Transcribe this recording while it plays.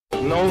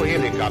no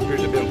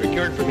helicopters have been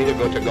procured for me to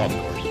go to golf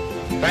course.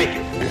 Thank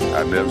you.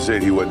 I never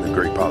said he wasn't a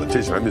great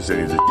politician. I'm just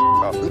saying he's a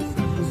officer.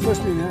 It's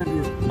supposed to be an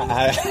interview.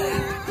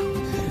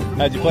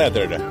 How'd you play out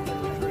there today?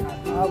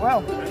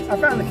 Well, I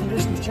found the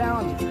conditions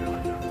challenging,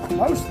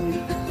 mostly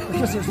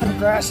because there's no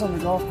grass on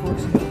the golf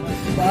course,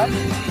 but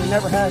there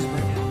never has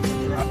been.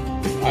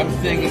 I'm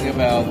thinking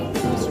about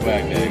the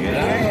swag bag, and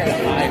I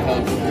had high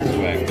hopes for the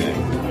swag bag.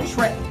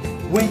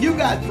 When you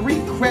got 3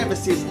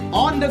 crevices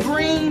on the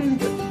green,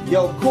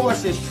 your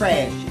course is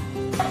trash.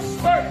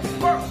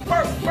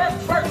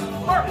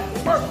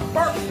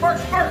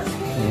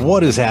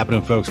 What is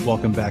happening, folks?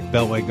 Welcome back.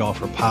 Beltway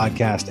Golfer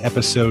Podcast,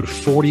 episode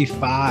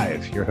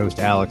 45. Your host,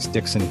 Alex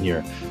Dixon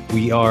here.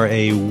 We are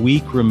a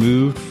week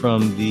removed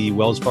from the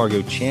Wells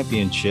Fargo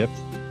Championship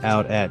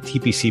out at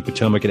TPC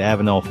Potomac at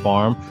Avenel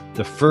Farm,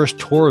 the first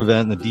tour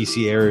event in the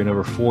DC area in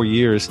over 4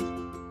 years.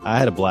 I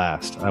had a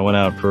blast. I went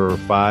out for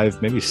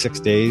 5, maybe 6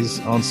 days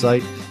on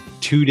site,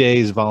 2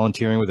 days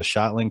volunteering with a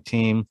ShotLink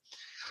team.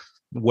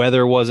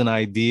 Weather wasn't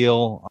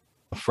ideal.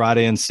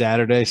 Friday and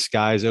Saturday,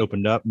 skies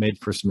opened up, made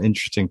for some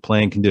interesting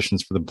playing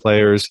conditions for the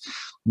players,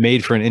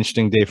 made for an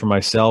interesting day for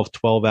myself,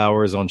 12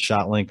 hours on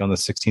ShotLink on the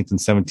 16th and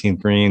 17th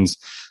greens,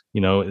 you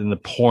know, in the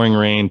pouring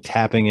rain,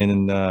 tapping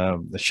in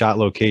the shot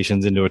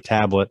locations into a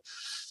tablet.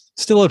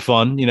 Still had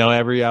fun. You know,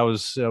 I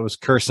was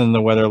cursing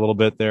the weather a little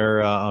bit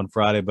there on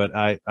Friday, but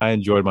I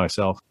enjoyed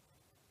myself.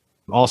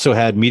 Also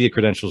had media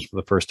credentials for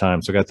the first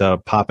time. So I got to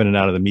pop in and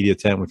out of the media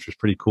tent, which was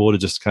pretty cool to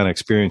just kind of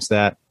experience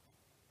that.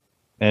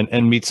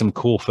 And meet some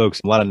cool folks,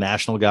 a lot of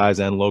national guys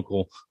and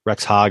local,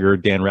 Rex Hogger,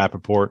 Dan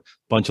Rappaport, a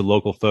bunch of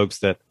local folks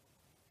that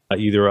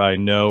either I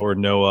know or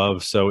know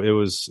of. So it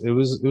was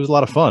a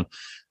lot of fun.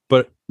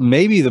 But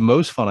maybe the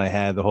most fun I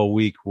had the whole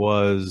week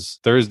was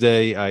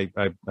Thursday. I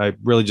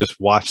really just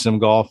watched some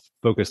golf,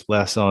 focused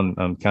less on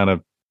kind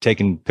of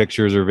taking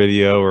pictures or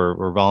video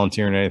or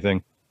volunteering or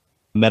anything.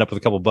 Met up with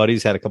a couple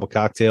buddies, had a couple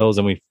cocktails,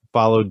 and we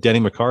followed Denny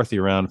McCarthy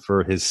around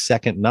for his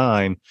second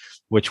 9,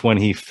 which when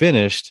he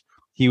finished,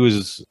 he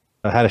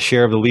had a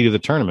share of the lead of the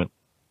tournament.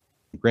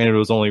 Granted, it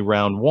was only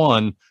round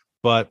 1,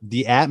 but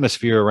the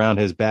atmosphere around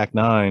his back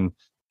 9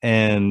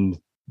 and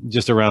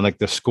just around like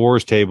the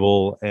scores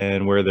table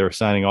and where they're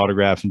signing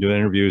autographs and doing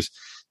interviews,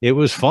 it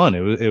was fun.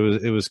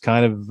 It was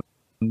kind of,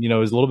 you know,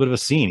 it was a little bit of a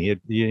scene. He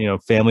had, you know,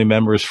 family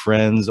members,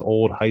 friends,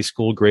 old high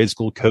school, grade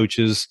school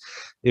coaches.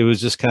 It was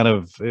just kind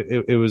of,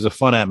 it was a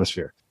fun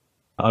atmosphere.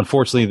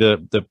 Unfortunately,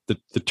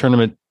 the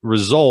tournament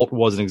result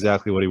wasn't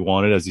exactly what he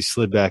wanted as he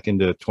slid back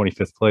into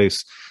 25th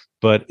place.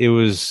 But it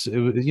was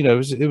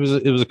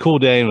a cool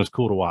day and it was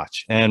cool to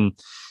watch. And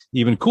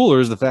even cooler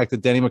is the fact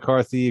that Denny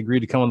McCarthy agreed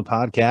to come on the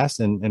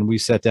podcast, and we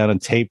sat down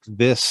and taped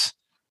this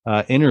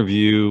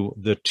interview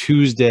the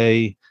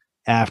Tuesday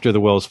after the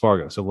Wells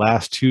Fargo. So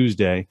last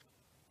Tuesday,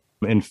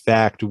 in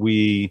fact,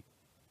 we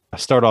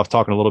start off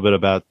talking a little bit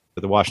about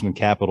the Washington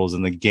Capitals,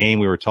 and the game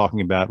we were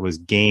talking about was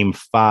Game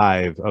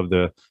 5 of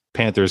the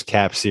Panthers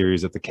Caps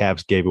series that the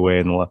Caps gave away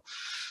in the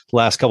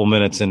last couple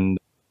minutes and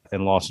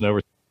lost in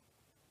overtime.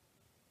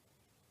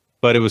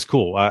 But it was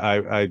cool.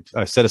 I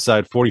set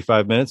aside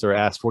 45 minutes or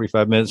asked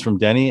 45 minutes from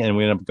Denny, and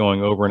we ended up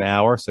going over an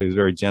hour. So he was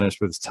very generous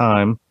with his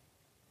time.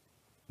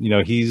 You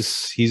know,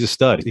 he's a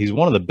stud. He's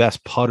one of the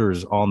best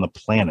putters on the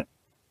planet.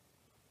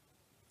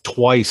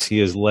 Twice he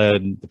has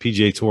led the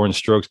PGA Tour in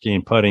strokes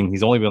gained putting.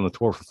 He's only been on the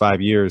tour for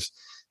 5 years.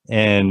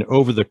 And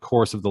over the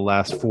course of the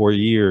last 4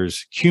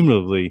 years,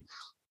 cumulatively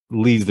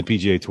leads the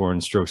PGA Tour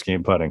in strokes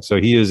gained putting. So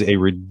he is a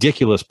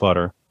ridiculous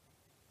putter.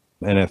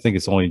 And I think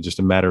it's only just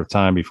a matter of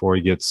time before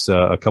he gets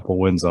a couple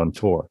wins on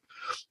tour.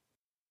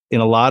 In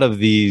a lot of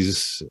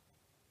these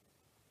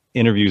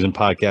interviews and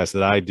podcasts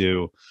that I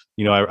do,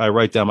 you know, I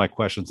write down my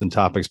questions and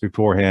topics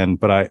beforehand,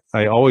 but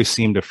I always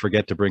seem to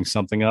forget to bring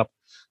something up.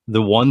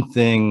 The one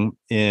thing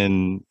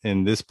in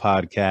this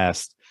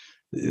podcast,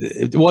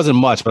 it wasn't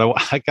much, but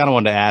I kind of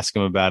wanted to ask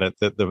him about it.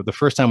 The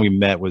first time we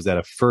met was at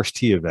a first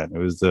tee event. It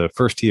was the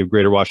first tee of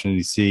Greater Washington,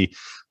 D.C.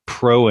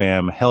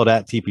 Pro-Am held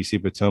at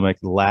TPC Potomac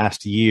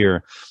last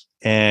year.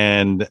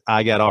 And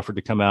I got offered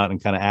to come out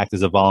and kind of act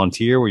as a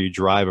volunteer where you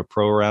drive a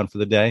pro around for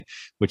the day,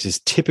 which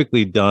is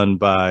typically done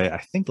by, I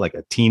think, like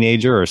a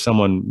teenager or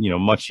someone, you know,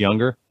 much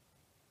younger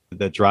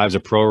that drives a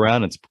pro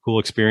around. It's a cool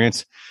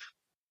experience.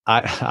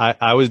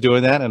 I was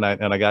doing that, and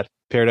I got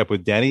paired up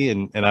with Denny,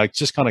 and I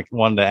just kind of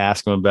wanted to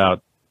ask him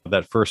about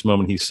that first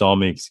moment he saw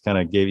me. He kind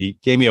of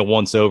gave me a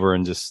once over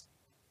and just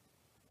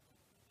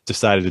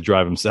decided to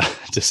drive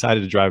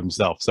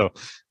himself. So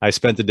I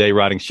spent the day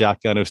riding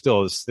shotgun. It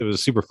was a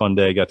super fun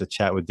day. I got to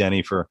chat with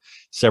Denny for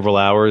several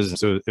hours.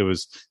 So it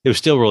was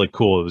still really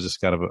cool. It was just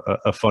kind of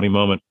a funny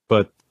moment.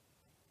 But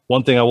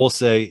one thing I will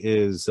say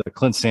is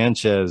Clint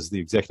Sanchez, the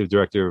executive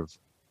director of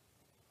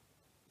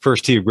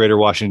First Tee of Greater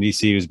Washington,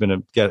 D.C., who's been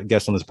a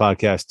guest on this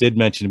podcast, did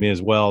mention to me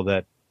as well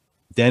that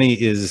Denny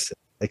is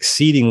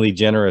exceedingly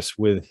generous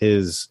with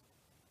his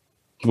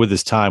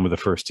time with the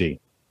First Tee.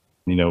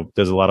 You know,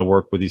 does a lot of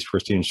work with these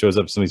first teams, shows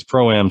up some of these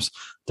pro-ams,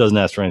 doesn't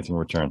ask for anything in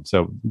return.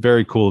 So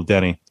very cool,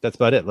 Denny. That's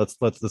about it. Let's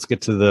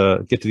get to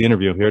the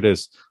interview. Here it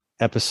is.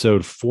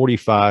 episode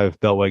 45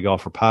 Beltway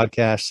Golfer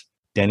Podcast,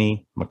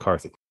 Denny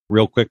McCarthy.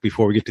 Real quick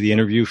before we get to the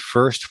interview,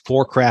 first,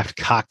 Four Craft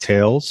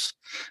Cocktails,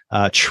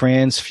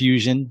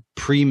 transfusion,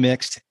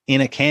 pre-mixed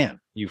in a can.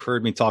 You've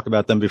heard me talk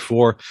about them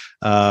before.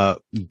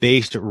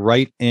 Based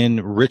right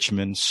in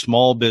Richmond,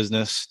 small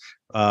business,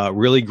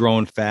 really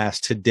growing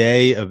fast.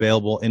 Today,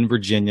 available in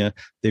Virginia.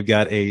 They've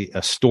got a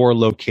store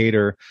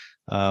locator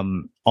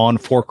on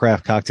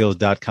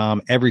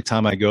fourcraftcocktails.com. Every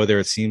time I go there,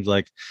 it seems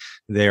like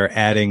they're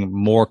adding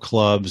more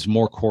clubs,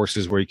 more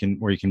courses where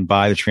you can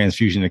buy the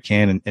transfusion in a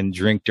can and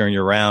drink during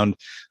your round.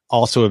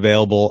 Also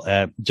available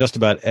at just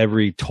about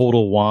every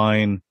Total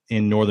Wine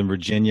in Northern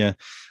Virginia.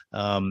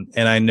 And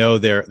I know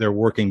they're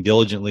working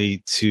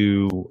diligently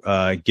to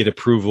get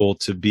approval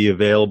to be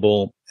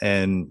available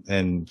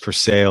and for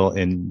sale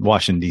in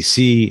Washington,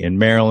 D.C., in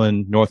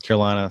Maryland, North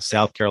Carolina,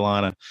 South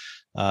Carolina.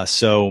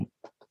 So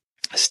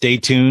stay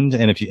tuned.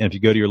 And if you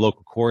go to your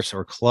local course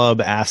or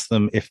club, ask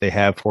them if they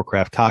have Four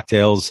Craft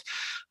cocktails.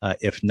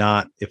 If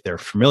not, if they're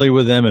familiar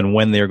with them and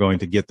when they're going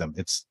to get them.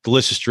 It's a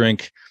delicious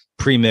drink.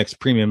 Pre-mixed,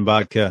 premium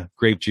vodka,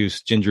 grape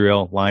juice, ginger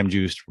ale, lime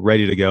juice,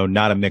 ready to go.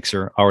 Not a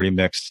mixer, already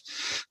mixed.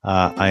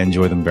 I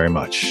enjoy them very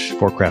much.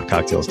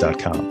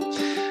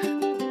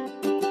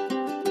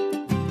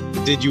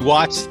 fourcraftcocktails.com. Did you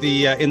watch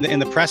the in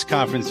the press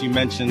conference? You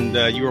mentioned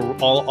you were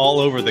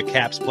all over the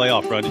Caps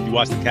playoff run. Did you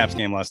watch the Caps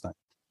game last night?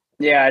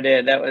 Yeah, I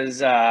did. That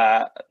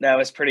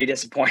was pretty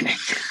disappointing.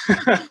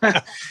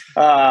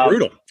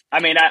 Brutal. I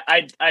mean,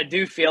 I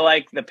do feel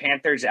like the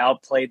Panthers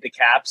outplayed the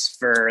Caps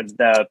for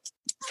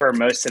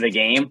most of the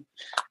game,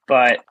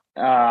 but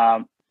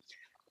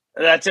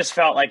that just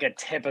felt like a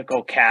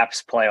typical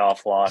Caps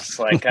playoff loss.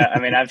 Like,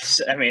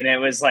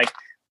 it was like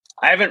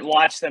I haven't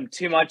watched them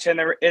too much in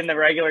the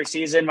regular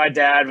season. My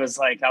dad was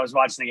like, I was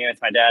watching the game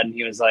with my dad, and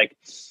he was like,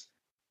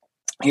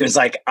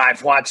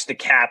 I've watched the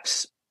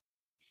Caps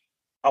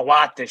a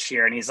lot this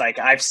year, and he's like,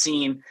 I've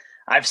seen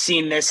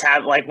this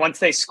happen. Like once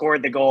they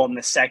scored the goal in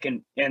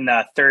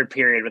the third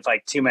period with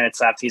like 2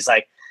 minutes left, he's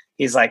like,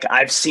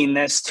 I've seen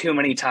this too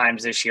many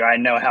times this year. I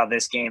know how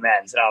this game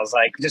ends. And I was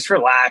like, just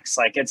relax.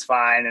 Like it's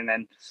fine. And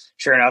then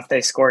sure enough,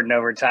 they scored in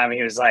overtime.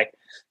 He was like,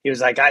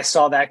 I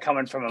saw that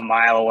coming from a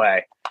mile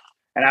away.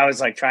 And I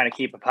was like trying to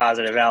keep a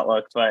positive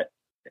outlook, but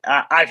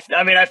I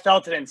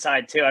felt it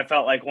inside too. I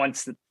felt like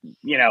once the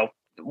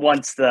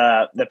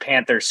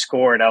Panthers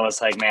scored, I was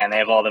like, man, they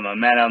have all the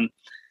momentum.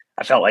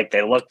 I felt like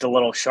they looked a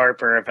little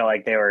sharper. I felt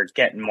like they were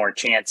getting more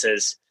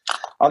chances.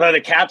 Although the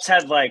Caps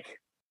had like,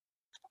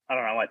 I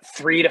don't know,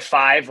 3 to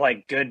 5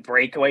 like good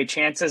breakaway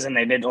chances, and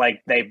they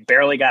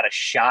barely got a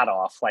shot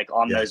off like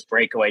on those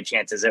breakaway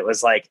chances. It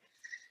was like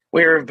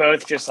we were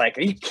both just like,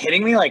 are you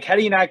kidding me? Like, how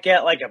do you not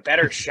get like a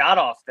better shot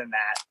off than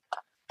that?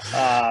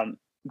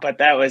 But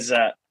that was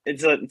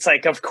it's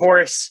like, of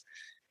course,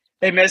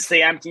 they missed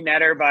the empty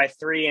netter by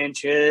 3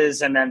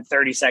 inches, and then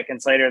 30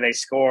 seconds later they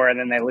score, and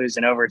then they lose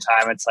in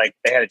overtime. It's like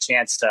they had a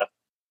chance to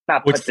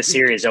not put the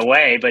series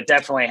away, but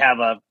definitely have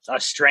a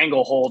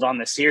stranglehold on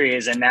the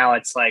series. And now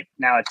it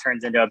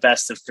turns into a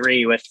best of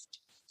 3 with,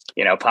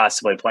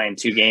 possibly playing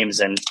 2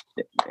 games in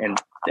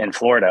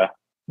Florida.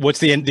 What's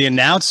the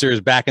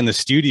announcers back in the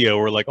studio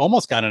were like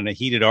almost got in a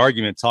heated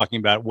argument talking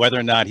about whether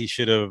or not he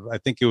should have, I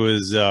think it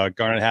was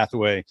Garnet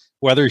Hathaway,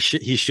 whether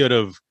he should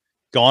have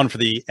gone for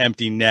the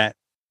empty net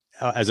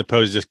as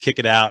opposed to just kick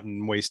it out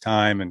and waste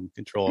time and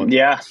control it.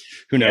 Yeah.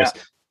 Who knows?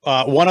 Yeah.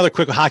 One other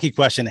quick hockey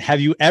question. Have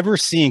you ever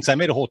seen, because I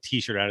made a whole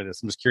t-shirt out of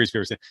this. I'm just curious if you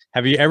ever seen,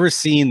 have you ever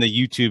seen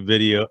the YouTube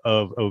video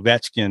of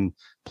Ovechkin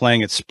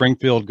playing at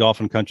Springfield Golf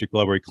and Country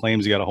Club where he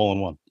claims he got a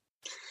hole-in-one?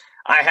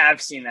 I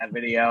have seen that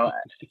video.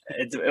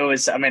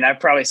 I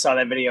probably saw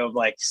that video of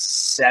like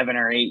 7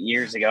 or 8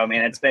 years ago. I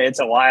mean, it's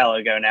a while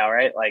ago now,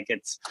 right? Like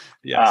it's,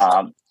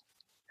 yes.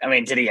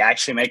 Did he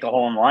actually make a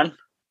hole-in-one?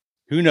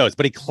 Who knows?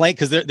 But he claimed,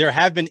 because there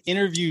have been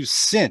interviews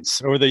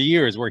since over the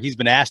years where he's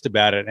been asked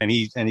about it, and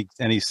he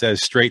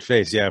says straight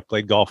face, "Yeah, I've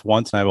played golf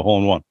once and I have a hole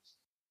in one."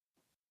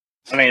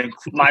 I mean,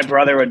 my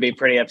brother would be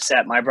pretty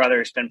upset. My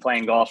brother's been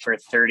playing golf for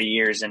 30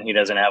 years and he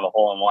doesn't have a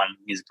hole in one.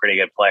 He's a pretty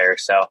good player,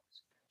 so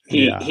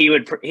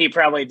he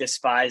probably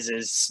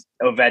despises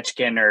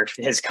Ovechkin or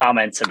his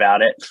comments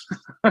about it.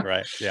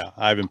 Right? Yeah,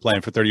 I've been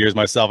playing for 30 years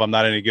myself. I'm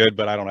not any good,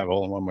 but I don't have a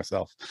hole in one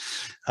myself.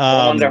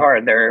 They're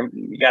hard.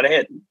 You got to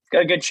hit.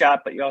 Got a good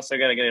shot, but you also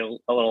got to get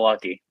a little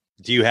lucky.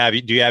 Do you have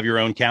your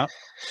own count?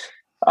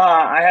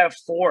 I have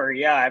 4.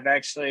 Yeah, I've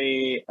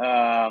actually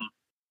I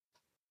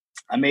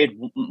made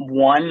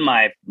one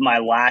my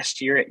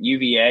last year at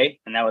UVA,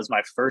 and that was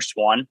my first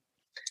one.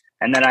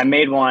 And then I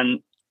made one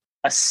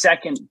a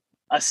second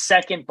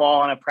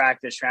ball in a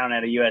practice round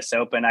at a US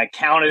Open. I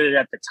counted it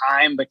at the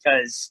time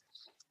because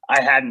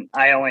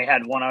I only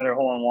had one other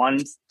hole-in-one.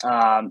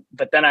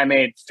 But then I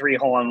made 3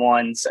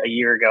 hole-in-ones a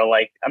year ago.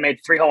 Like I made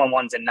 3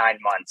 hole-in-ones in 9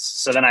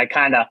 months. So then I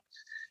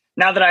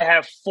now that I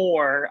have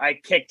 4, I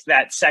kicked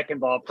that second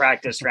ball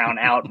practice round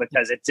out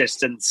because it just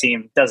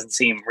doesn't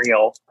seem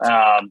real.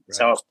 Right.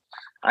 So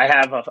I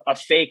have a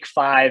fake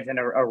 5 and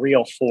a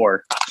real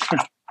 4.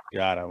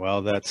 Got it.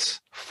 Well,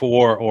 that's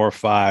 4 or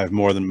 5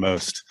 more than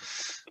most.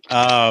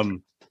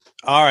 All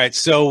All right.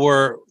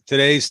 So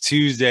today's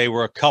Tuesday.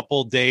 We're a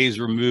couple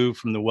days removed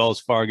from the Wells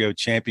Fargo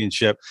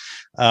Championship.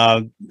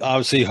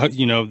 Obviously,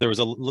 there was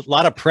a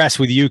lot of press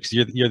with you because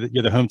you're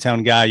the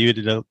hometown guy. You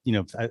did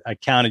I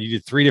counted. You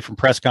did 3 different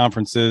press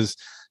conferences,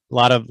 a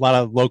lot of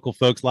local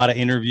folks, a lot of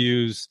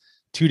interviews.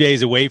 2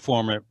 days away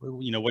from it.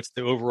 What's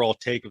the overall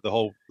take of the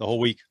whole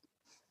week?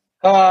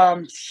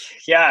 Yeah,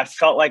 I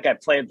felt like I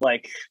played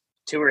like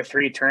 2 or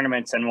 3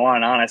 tournaments in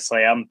one.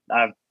 Honestly,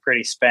 I've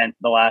pretty spent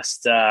the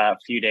last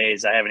few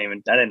days. I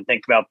didn't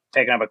think about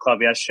picking up a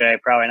club yesterday.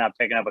 Probably not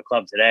picking up a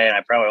club today, and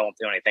I probably won't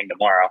do anything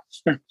tomorrow.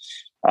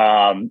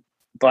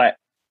 But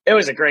it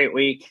was a great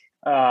week.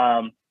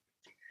 I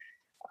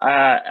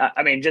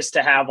mean, just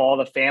to have all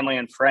the family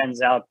and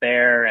friends out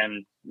there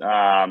and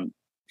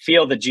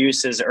feel the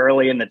juices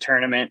early in the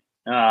tournament.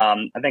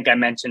 I think I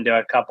mentioned to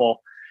a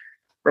couple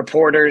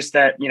reporters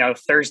that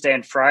Thursday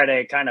and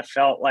Friday kind of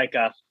felt like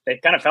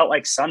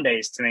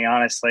Sundays to me,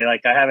 honestly.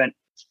 Like I haven't,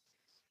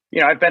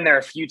 I've been there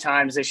a few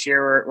times this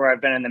year where I've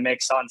been in the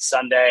mix on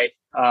Sunday,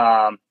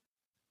 and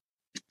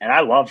I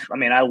love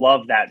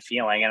that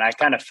feeling. And I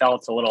kind of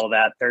felt a little of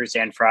that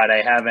Thursday and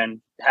Friday,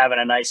 having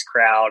a nice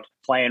crowd,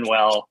 playing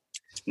well.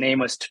 Name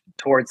was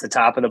towards the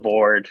top of the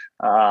board.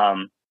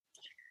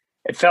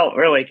 It felt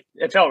really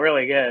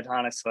good,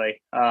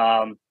 honestly.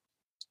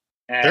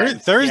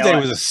 Thursday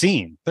was a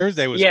scene.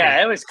 Thursday was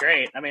great. It was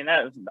great. I mean,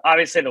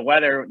 obviously the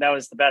weather, that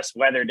was the best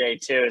weather day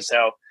too.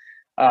 So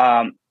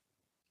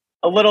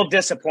a little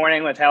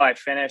disappointing with how I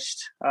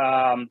finished.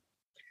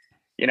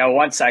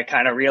 Once I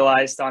kind of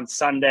realized on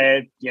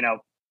Sunday,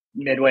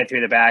 midway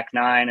through the back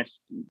nine,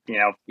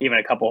 even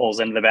a couple holes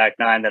into the back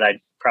nine, that I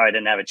probably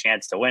didn't have a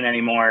chance to win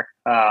anymore.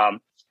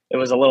 It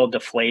was a little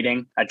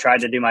deflating. I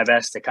tried to do my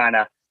best to kind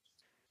of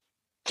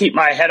keep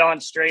my head on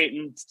straight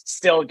and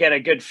still get a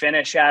good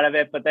finish out of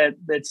it. But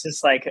that's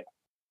just like,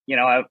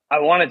 I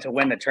wanted to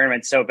win the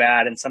tournament so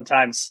bad. And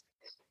sometimes,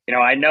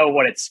 I know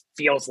what it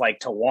feels like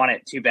to want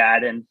it too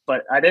bad.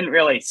 But I didn't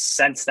really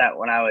sense that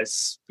when I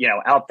was,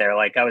 out there.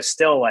 Like I was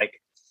still like,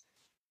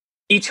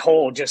 each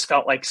hole just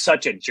felt like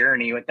such a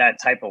journey with that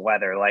type of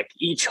weather. Like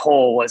each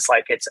hole was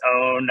like its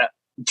own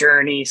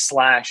journey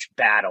 /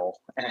 battle.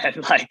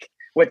 And like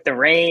with the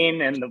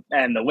rain and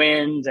the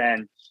wind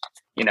and,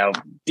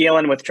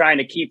 dealing with trying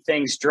to keep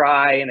things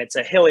dry, and it's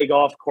a hilly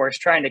golf course,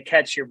 trying to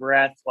catch your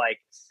breath. Like,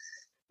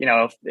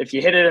 if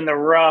you hit it in the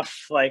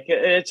rough, like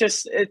it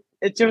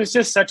was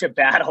just such a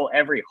battle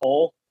every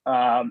hole.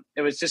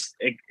 It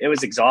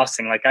was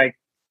exhausting. Like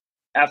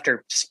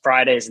after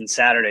Fridays and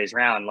Saturdays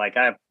round, like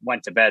I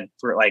went to bed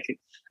for I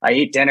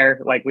ate dinner.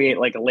 Like we ate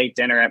like a late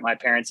dinner at my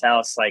parents'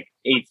 house, like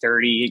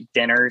 8:30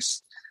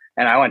 dinners.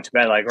 And I went to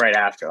bed like right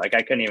after. Like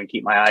I couldn't even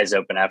keep my eyes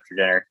open after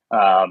dinner.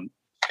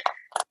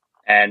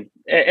 And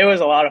it was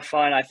a lot of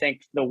fun. I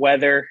think the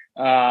weather,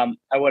 I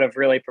would have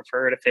really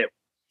preferred if it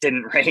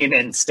didn't rain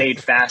and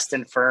stayed fast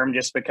and firm,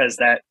 just because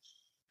that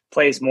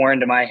plays more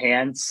into my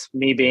hands.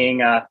 Me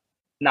being a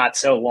not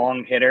so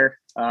long hitter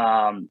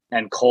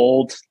and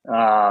cold,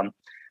 the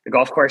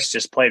golf course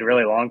just played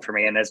really long for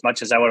me. And as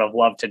much as I would have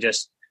loved to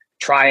just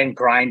try and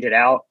grind it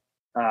out,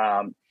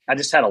 I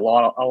just had a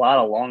lot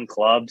of long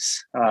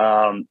clubs,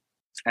 and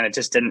it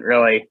just didn't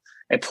really.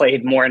 It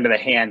played more into the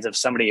hands of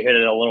somebody who hit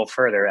it a little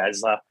further,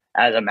 as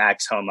a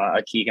Max Homa,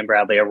 a Keegan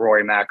Bradley, a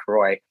Rory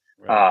McIlroy.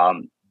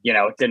 Right.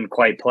 It didn't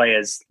quite play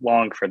as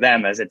long for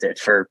them as it did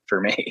for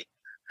me.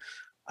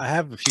 I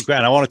have a few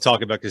questions I want to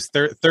talk about, because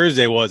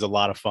Thursday was a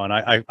lot of fun.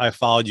 I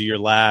followed you your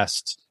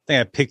last. I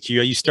think I picked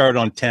you. You started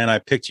on 10. I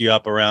picked you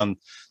up around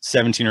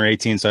 17 or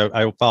 18. So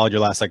I followed your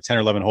last like 10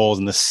 or 11 holes,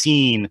 and the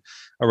scene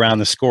around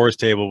the scores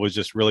table was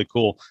just really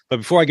cool. But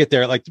before I get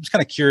there, like, I'm just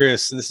kind of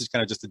curious, and this is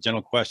kind of just a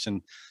general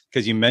question,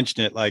 because you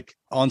mentioned it, like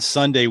on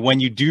Sunday, when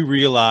you do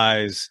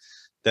realize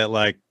that,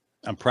 like,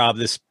 I'm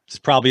probably this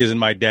probably isn't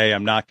my day,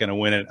 I'm not going to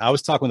win it. I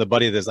was talking with a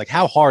buddy of this, like,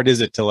 how hard is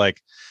it to like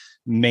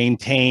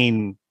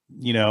maintain,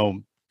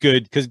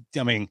 good? Because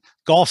I mean,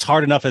 golf's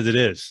hard enough as it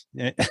is.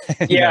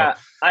 Yeah,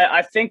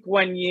 I think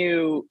when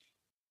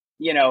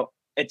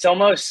it's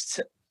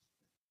almost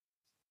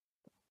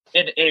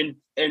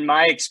in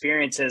my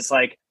experiences,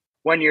 like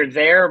when you're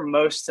there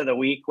most of the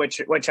week,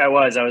 which I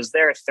was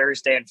there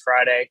Thursday and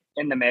Friday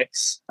in the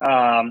mix.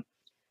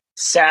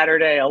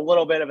 Saturday, a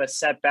little bit of a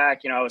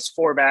setback. I was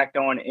 4 back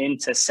going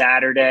into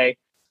Saturday,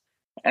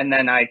 and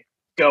then I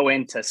go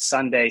into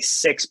Sunday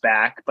 6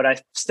 back. But I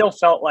still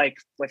felt like,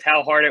 with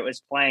how hard it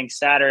was playing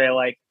Saturday,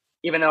 like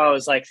even though I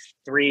was like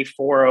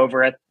 3-4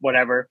 over at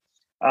whatever,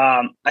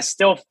 I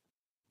still,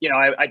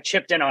 I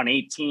chipped in on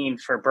 18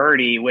 for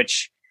birdie,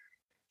 which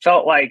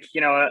felt like,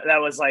 that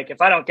was like,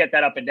 if I don't get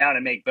that up and down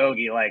and make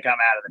bogey, like I'm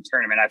out of the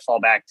tournament. I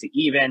fall back to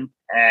even,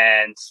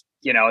 and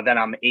then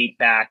I'm 8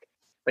 back.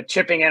 But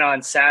chipping in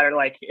on Saturday,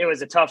 like, it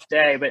was a tough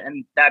day,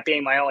 and that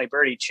being my only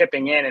birdie,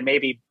 chipping in and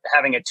maybe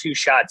having a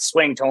 2-shot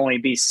swing to only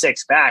be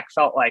 6 back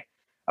felt like,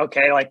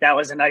 okay, like that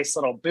was a nice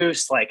little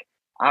boost. Like,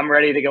 I'm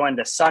ready to go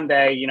into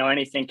Sunday.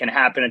 Anything can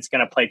happen. It's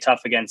going to play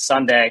tough against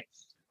Sunday.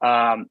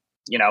 I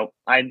know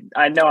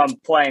I'm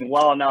playing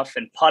well enough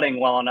and putting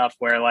well enough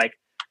where, like,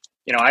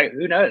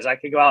 who knows? I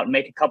could go out and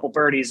make a couple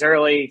birdies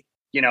early,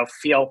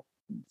 feel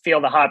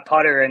the hot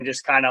putter and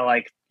just kind of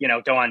like,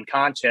 go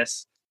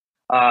unconscious.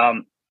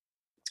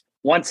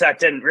 Once that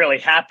didn't really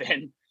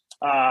happen,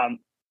 I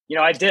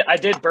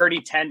did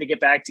birdie 10 to get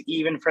back to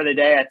even for the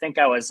day. I think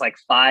I was like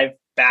 5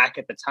 back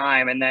at the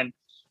time. And then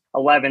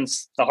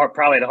 11's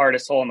probably the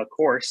hardest hole in the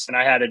course. And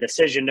I had a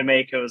decision to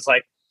make. It was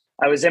like,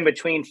 I was in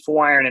between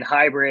 4-iron and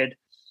hybrid.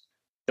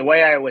 The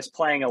way I was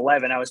playing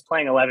 11, I was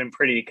playing 11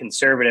 pretty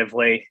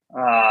conservatively.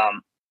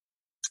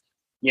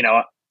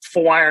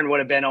 4-iron would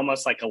have been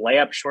almost like a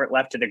layup short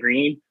left of the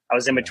green. I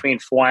was in between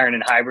 4-iron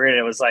and hybrid.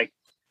 It was like,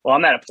 well,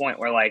 I'm at a point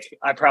where like,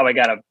 I probably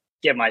got to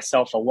give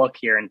myself a look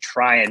here and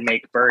try and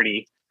make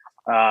birdie.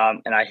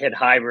 And I hit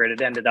hybrid.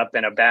 It ended up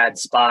in a bad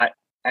spot,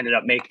 ended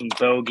up making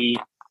bogey.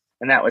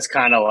 And that was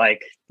kind of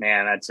like,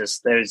 man, it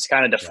was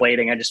kind of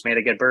deflating. I just made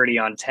a good birdie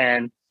on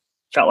 10.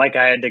 Felt like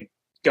I had to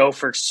go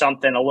for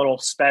something a little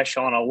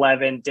special on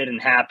 11. Didn't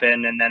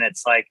happen. And then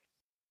it's like,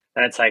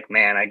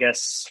 man, I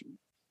guess.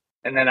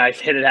 And then I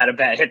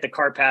hit the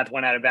cart path,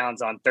 went out of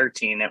bounds on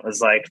 13. It was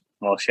like,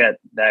 well, shit,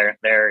 there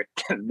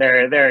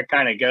it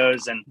kind of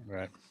goes. And,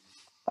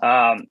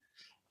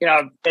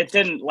 it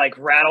didn't like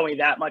rattle me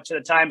that much at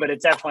the time, but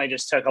it definitely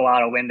just took a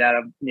lot of wind out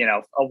of me.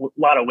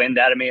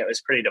 It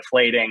was pretty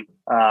deflating.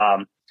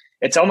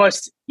 It's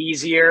almost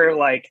easier.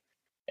 Like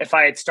if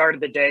I had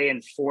started the day in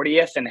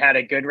 40th and had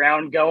a good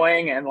round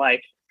going, and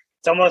like,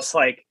 it's almost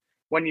like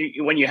when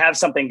you have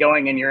something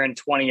going and you're in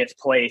 20th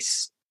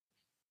place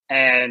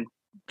and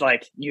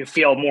like you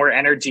feel more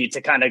energy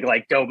to kind of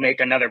like go make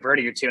another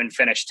birdie or two and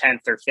finish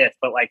 10th or 5th.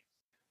 But like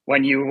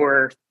when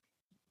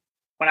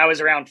I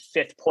was around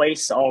 5th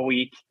place all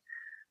week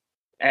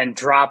and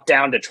dropped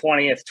down to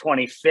 20th,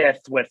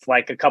 25th with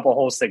like a couple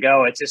holes to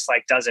go, it just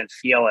like doesn't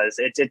feel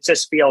it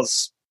just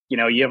feels,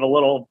 you have a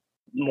little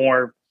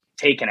more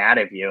taken out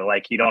of you.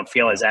 Like you don't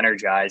feel as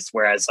energized.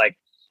 Whereas like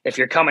if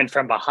you're coming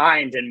from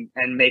behind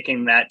and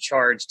making that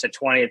charge to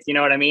 20th, you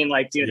know what I mean?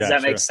 Like, dude, does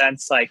that make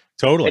sense? Like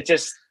totally.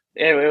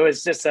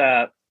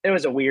 It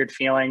was a weird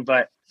feeling,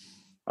 but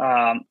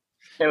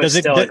it was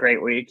still a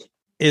great week.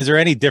 Is there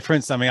any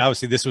difference? I mean,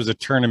 obviously this was a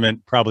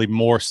tournament probably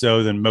more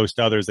so than most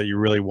others that you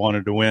really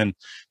wanted to win,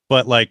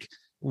 but like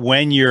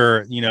when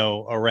you're,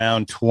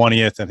 around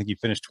 20th, I think you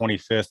finished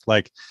 25th,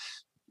 like,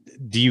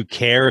 do you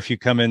care if you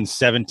come in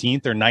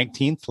 17th or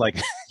 19th? Like,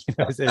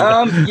 at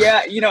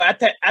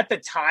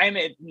the time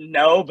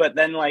no, but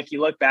then like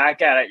you look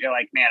back at it, you're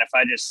like, man, if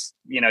I just,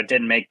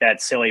 didn't make that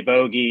silly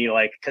bogey,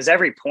 like, cause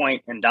every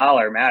point in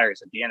dollar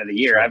matters at the end of the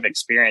year. I've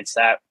experienced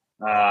that.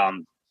 I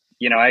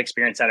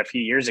experienced that a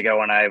few years ago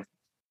when I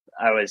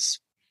was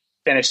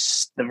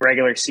finished the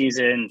regular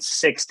season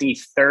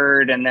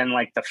 63rd. And then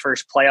like the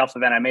first playoff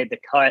event, I made the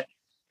cut.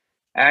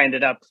 I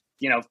ended up,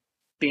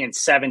 being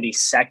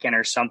 72nd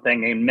or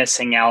something and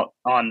missing out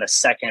on the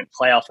second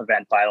playoff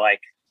event by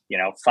like,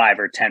 5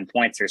 or 10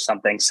 points or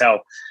something. So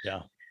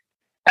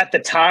at the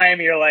time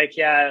you're like,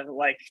 at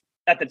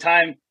the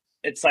time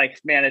it's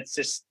like, man, it's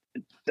just,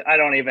 I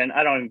don't even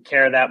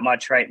care that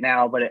much right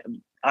now, but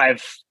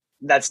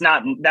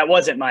that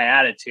wasn't my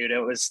attitude. It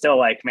was still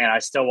like, man, I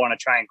still want to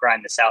try and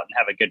grind this out and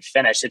have a good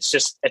finish. It's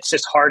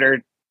just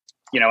harder,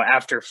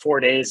 after 4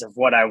 days of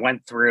what I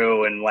went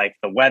through and like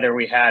the weather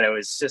we had, I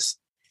was just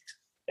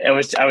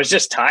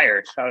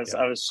tired. I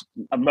was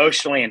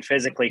emotionally and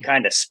physically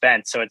kind of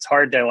spent. So it's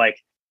hard to like,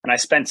 and I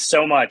spent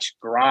so much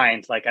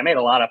grind. Like I made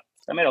a lot of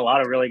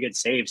really good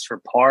saves for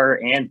par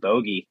and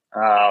bogey.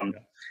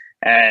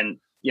 And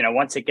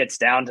once it gets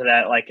down to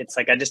that, like, it's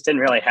like, I just didn't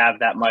really have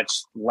that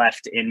much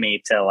left in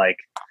me to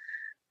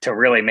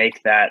really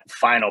make that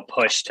final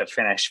push to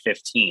finish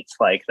 15th.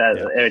 Like that,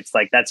 it's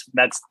like, that's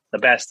the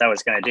best I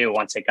was going to do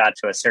once it got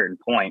to a certain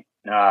point.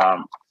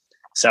 Well,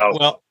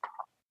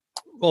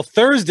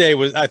 Thursday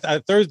was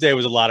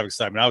a lot of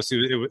excitement.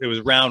 Obviously, it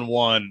was round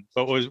one.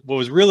 But what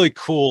was really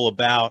cool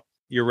about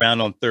your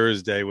round on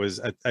Thursday was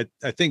I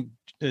think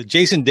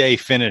Jason Day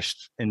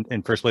finished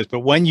in first place, but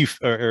when you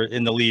or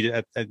in the lead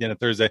at the end of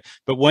Thursday,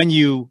 but when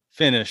you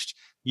finished,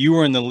 you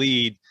were in the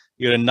lead.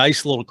 You had a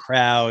nice little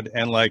crowd,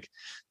 and like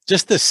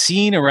just the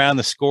scene around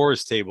the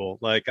scorers table.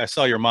 Like I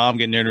saw your mom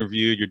getting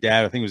interviewed, your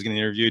dad I think was getting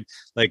interviewed.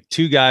 Like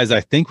two guys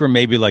I think were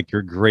maybe like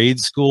your grade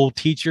school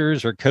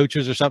teachers or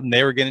coaches or something.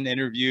 They were getting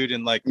interviewed,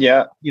 and like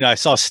I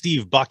saw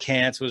Steve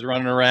Buckhantz was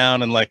running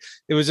around, and like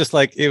it was just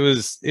like it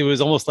was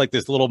almost like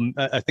this little.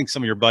 I think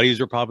some of your buddies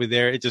were probably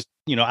there. It just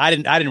I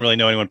didn't really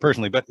know anyone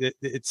personally, but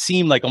it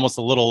seemed like almost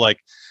a little like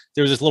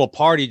there was this little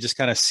party just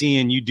kind of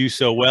seeing you do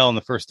so well on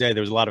the first day.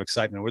 There was a lot of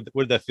excitement.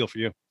 What did that feel for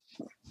you?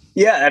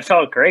 Yeah, that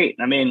felt great.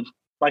 I mean,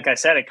 like I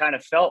said, it kind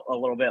of felt a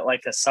little bit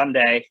like a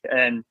Sunday,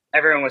 and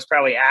everyone was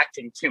probably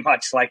acting too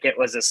much like it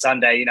was a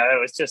Sunday.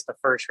 It was just the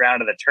first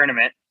round of the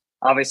tournament.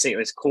 Obviously, it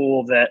was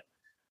cool that,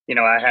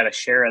 I had a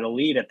share of the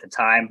lead at the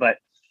time, but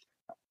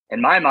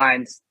in my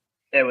mind,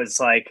 it was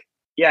like,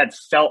 it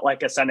felt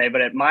like a Sunday,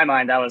 but in my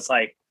mind, I was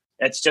like,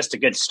 it's just a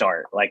good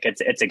start. Like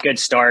it's a good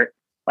start.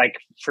 Like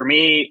for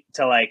me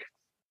to like,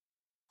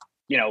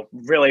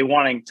 really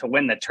wanting to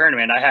win the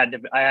tournament. I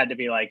had to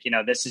be like,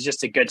 this is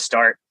just a good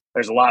start.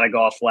 There's a lot of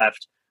golf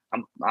left.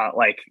 I'm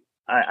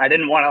I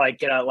didn't want to like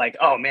get out like,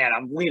 oh man,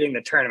 I'm leading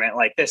the tournament.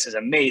 Like, this is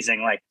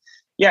amazing. Like,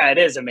 yeah, it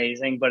is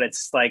amazing, but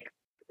it's like,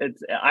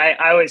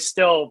 I was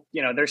still,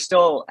 there was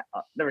still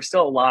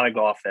a lot of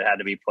golf that had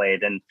to be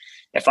played. And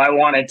if I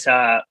wanted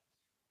to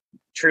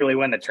truly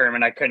win the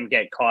tournament, I couldn't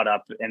get caught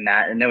up in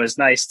that. And it was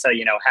nice to,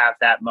 have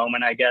that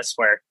moment, I guess,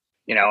 where,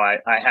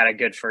 I had a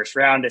good first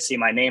round to see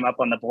my name up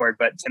on the board.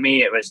 But to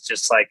me, it was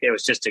just like, it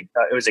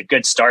was a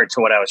good start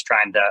to what I was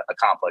trying to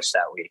accomplish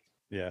that week.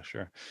 Yeah,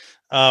 sure.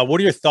 What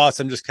are your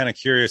thoughts? I'm just kind of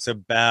curious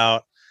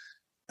about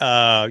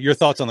your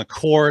thoughts on the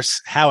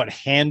course, how it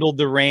handled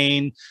the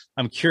rain.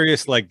 I'm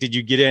curious, like, did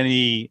you get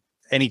any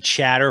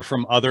chatter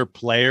from other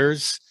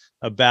players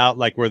about,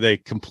 like, were they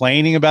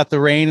complaining about the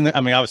rain? I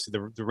mean, obviously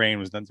the rain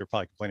was done. They're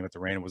probably complaining about the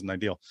rain. It wasn't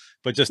ideal,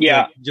 but just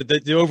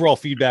the overall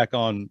feedback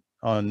on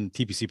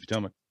TPC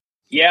Potomac.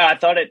 Yeah, I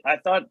thought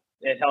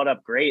it held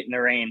up great in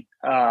the rain.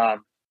 I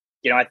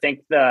think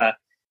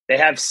they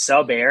have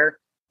sub air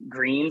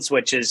greens,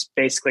 which is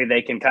basically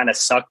they can kind of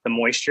suck the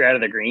moisture out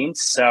of the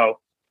greens. So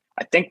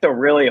I think the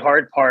really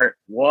hard part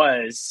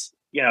was,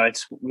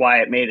 it's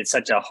why it made it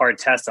such a hard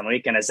test on the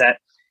weekend, is that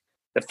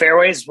the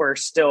fairways were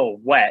still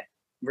wet,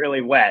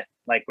 really wet.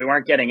 Like, we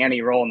weren't getting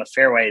any roll in the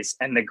fairways,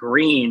 and the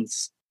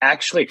greens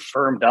actually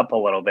firmed up a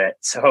little bit.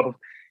 So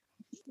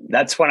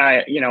that's when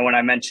when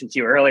I mentioned to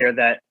you earlier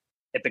that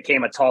it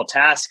became a tall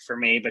task for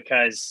me,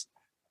 because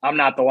I'm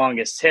not the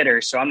longest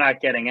hitter, so I'm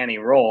not getting any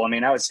roll. I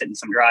mean, I was hitting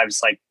some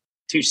drives like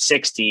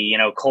 260,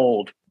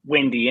 cold,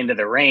 windy into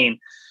the rain.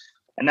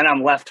 And then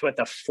I'm left with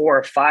a 4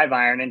 or 5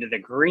 iron into the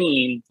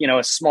green,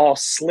 a small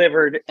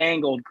slivered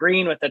angled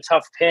green with a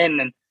tough pin.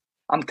 And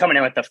I'm coming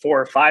in with a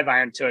 4 or 5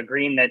 iron to a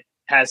green that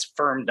has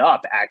firmed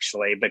up,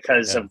 actually,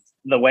 because of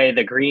the way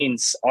the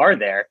greens are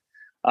there.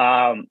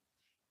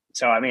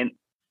 So, I mean,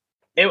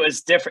 it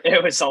was different.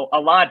 It was a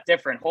lot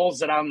different holes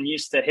that I'm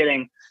used to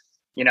hitting,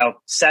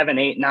 7,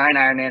 8, 9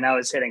 iron in. I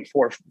was hitting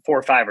 4,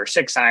 5, or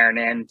 6 iron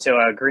in to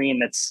a green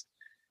that's,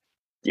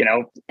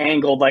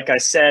 angled, like I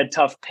said,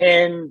 tough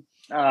pin,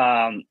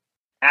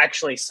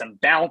 actually some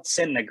bounce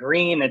in the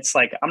green. It's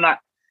like, I'm not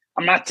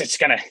just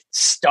going to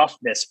stuff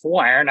this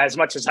 4 iron as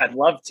much as I'd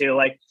love to.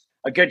 Like,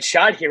 a good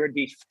shot here would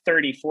be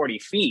 30, 40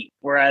 feet.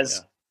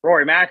 Whereas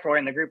Rory McIlroy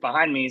in the group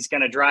behind me is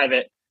going to drive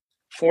it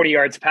 40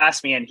 yards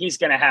past me, and he's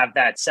going to have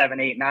that 7,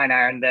 8, 9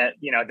 iron that,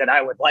 that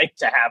I would like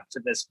to have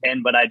to this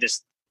pin. But I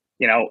just,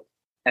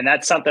 and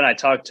that's something I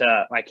talked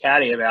to my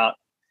caddy about.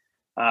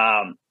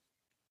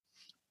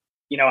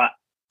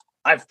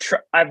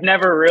 I've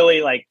never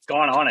really like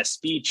gone on a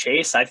speed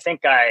chase. I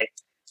think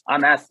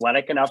I'm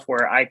athletic enough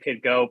where I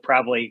could go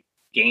probably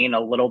gain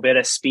a little bit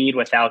of speed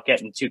without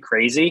getting too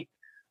crazy.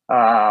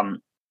 But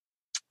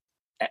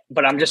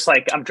I'm just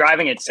like, I'm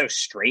driving it so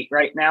straight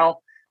right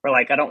now, where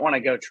like, I don't want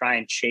to go try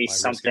and chase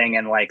something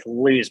and like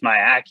lose my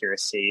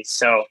accuracy.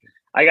 So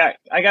I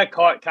got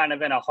caught kind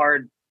of in a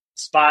hard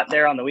spot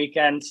there on the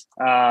weekend.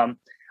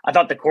 I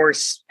thought the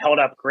course held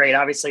up great.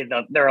 Obviously,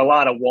 there are a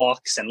lot of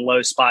walks and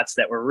low spots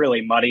that were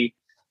really muddy.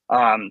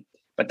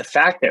 But the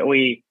fact that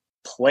we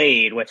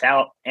played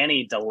without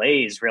any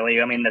delays, really,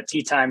 I mean, the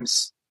tee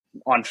times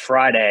on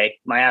Friday,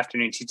 my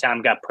afternoon tee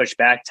time got pushed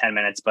back 10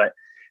 minutes. But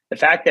the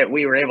fact that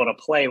we were able to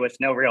play with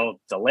no real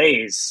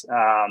delays,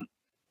 I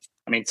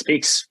mean,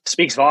 speaks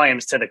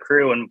volumes to the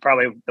crew and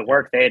probably the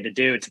work they had to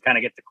do to kind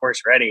of get the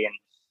course ready. And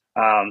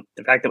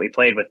the fact that we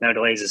played with no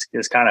delays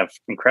is kind of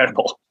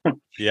incredible.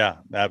 Yeah,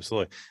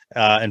 absolutely.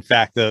 In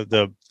fact,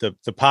 the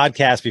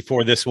podcast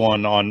before this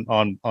one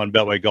on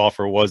Beltway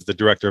Golfer was the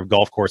director of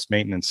golf course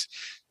maintenance,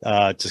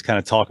 just kind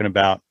of talking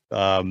about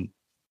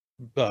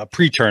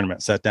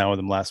pre-tournament. Sat down with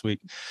him last week.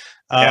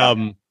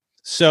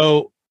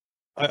 So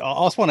I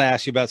also want to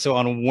ask you about, so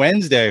on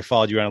Wednesday, I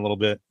followed you around a little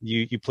bit.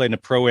 You played in a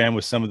pro-am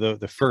with some of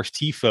the first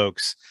tee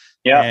folks.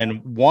 Yeah.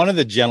 And one of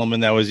the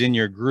gentlemen that was in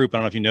your group, I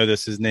don't know if you know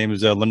this, his name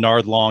is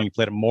Leonard Long. He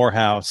played at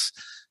Morehouse,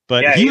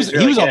 but he was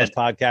on this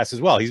podcast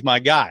as well. He's my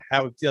guy.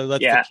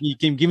 You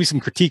can give me some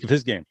critique of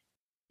his game.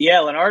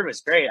 Yeah, Leonard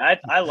was great.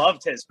 I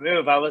loved his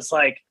move. I was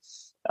like,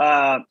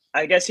 I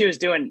guess they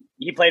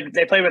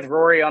played with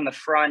Rory on the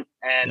front,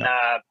 and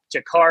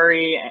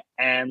Jakari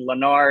and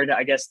Leonard,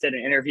 I guess, did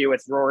an interview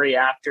with Rory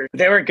after.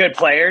 They were good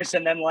players.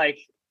 And then like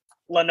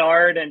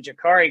Leonard and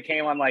Jakari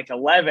came on like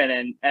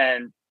 11,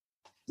 and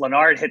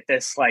Leonard hit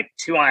this like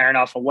 2 iron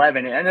off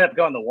 11. It ended up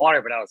going in the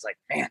water, but I was like,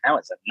 man, that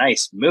was a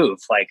nice move.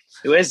 Like,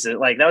 who is it?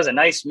 Like, that was a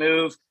nice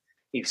move.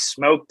 He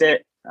smoked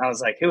it. I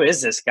was like, who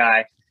is this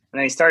guy? And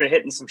then he started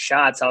hitting some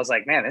shots. I was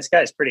like, man, this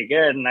guy's pretty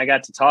good. And I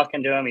got to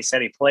talking to him. He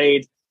said he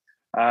played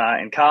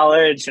in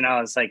college, and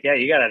I was like, yeah,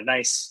 you got a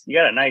nice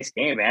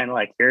game, man.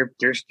 Like,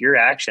 your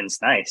action's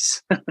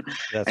nice.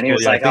 And he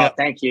was like, oh,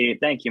 thank you,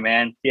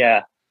 man.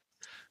 Yeah.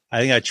 I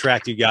think I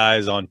tracked you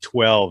guys on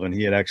 12, and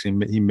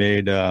he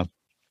made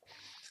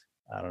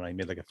I don't know, he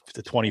made like a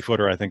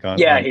 20-footer, I think, on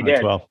he on did.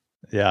 12.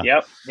 Yeah.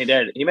 Yep, he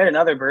did. He made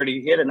another birdie.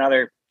 He hit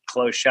another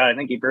close shot. I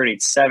think he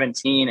birdied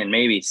 17 and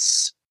maybe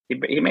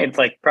he made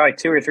like probably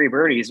 2 or 3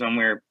 birdies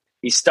when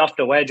he stuffed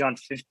a wedge on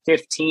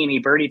 15.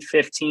 He birdied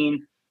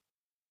 15.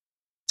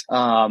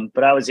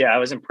 But I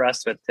was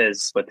impressed with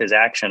his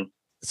action.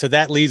 So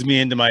that leads me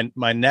into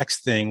my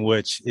next thing,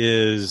 which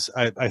is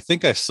I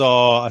think I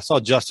saw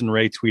Justin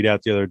Ray tweet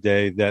out the other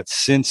day that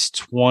since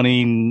I can't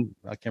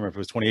remember if it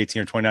was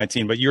 2018 or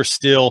 2019, but you're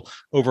still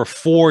over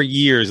 4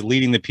 years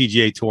leading the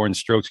PGA Tour in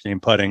strokes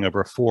gained putting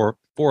over a 4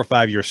 or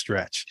 5 year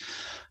stretch.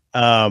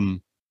 So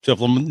if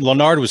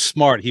Leonard was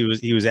smart,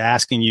 he was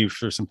asking you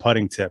for some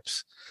putting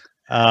tips.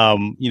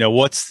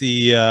 What's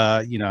the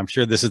I'm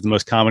sure this is the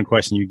most common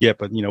question you get,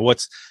 but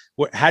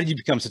how did you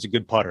become such a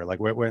good putter?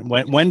 Like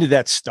when did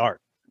that start?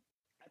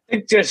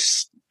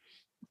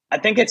 I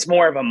think it's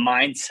more of a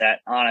mindset,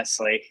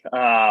 honestly.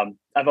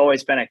 I've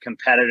always been a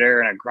competitor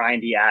and a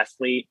grindy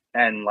athlete,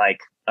 and like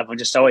I've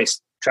just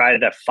always tried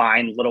to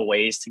find little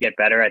ways to get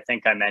better. I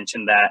think I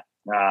mentioned that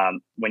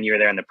when you were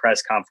there in the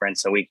press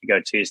conference a week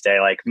ago Tuesday,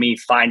 like me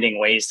finding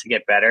ways to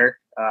get better.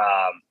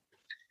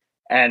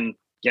 And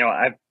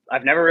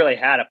I've never really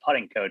had a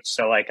putting coach,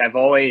 so like I've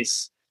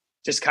always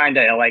just kind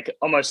of like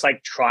almost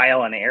like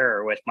trial and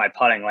error with my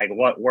putting, like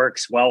what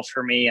works well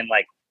for me and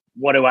like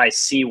what do I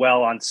see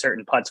well on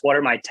certain putts? What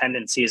are my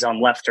tendencies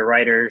on left to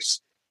righters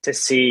to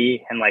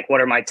see? And like,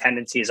 what are my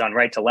tendencies on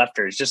right to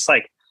lefters? Just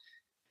like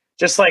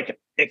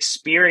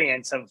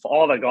experience of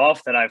all the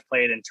golf that I've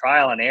played in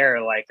trial and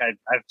error. Like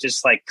I've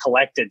just like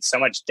collected so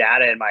much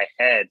data in my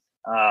head.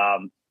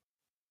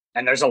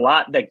 And there's a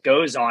lot that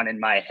goes on in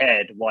my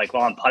head, like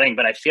while I'm putting,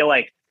 but I feel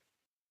like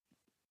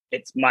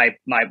it's my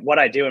what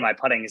I do in my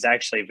putting is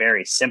actually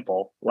very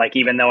simple. Like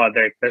even though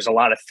there's a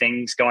lot of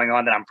things going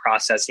on that I'm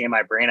processing in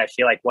my brain, I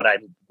feel like what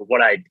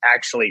I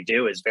actually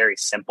do is very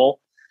simple.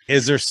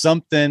 Is there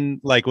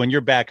something like when you're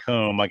back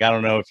home? Like I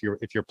don't know if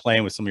you're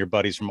playing with some of your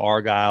buddies from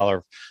Argyle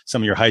or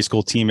some of your high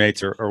school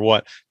teammates or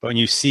what, but when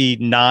you see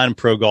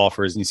non-pro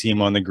golfers and you see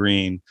them on the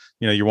green,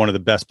 you're one of the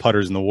best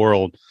putters in the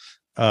world.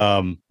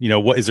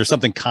 What is there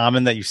something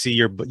common that you see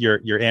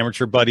your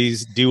amateur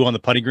buddies do on the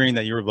putting green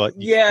that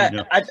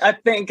I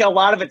think a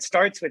lot of it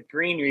starts with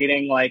green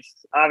reading. Like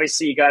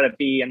obviously you got to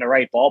be in the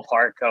right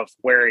ballpark of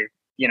where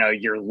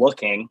you're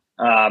looking.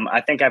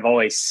 I think I've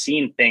always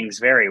seen things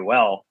very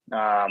well,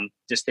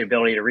 just the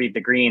ability to read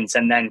the greens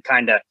and then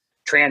kind of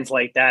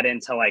translate that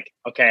into like,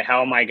 okay,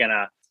 how am I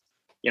gonna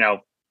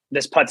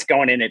this putt's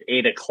going in at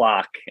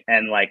 8:00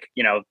 and like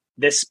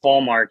this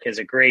ball mark is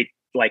a great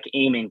like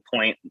aiming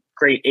point,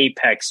 great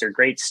apex or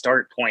great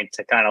start point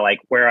to kind of like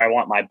where I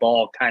want my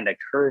ball kind of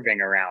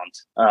curving around.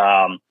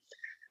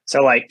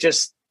 So like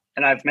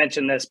and I've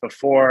mentioned this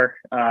before,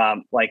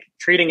 like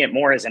treating it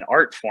more as an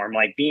art form,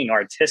 like being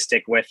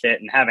artistic with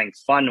it and having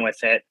fun with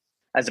it,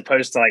 as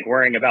opposed to like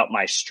worrying about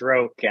my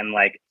stroke. And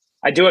like,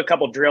 I do a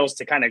couple drills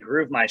to kind of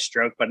groove my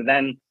stroke, but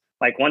then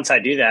like, once I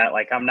do that,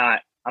 like, I'm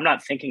not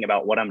thinking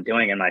about what I'm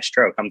doing in my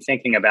stroke. I'm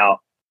thinking about,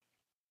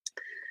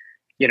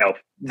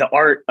 the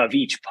art of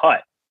each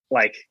putt.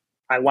 Like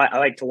I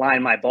like to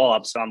line my ball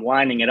up. So I'm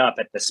lining it up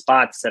at the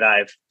spots that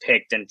I've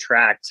picked and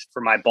tracked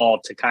for my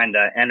ball to kind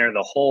of enter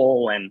the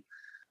hole. And,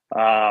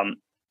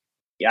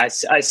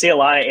 I see a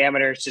lot of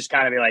amateurs just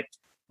kind of be like,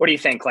 what do you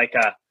think? Like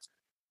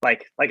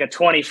a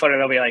 20 footer,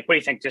 they'll be like, what do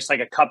you think? Just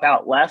like a cup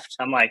out left.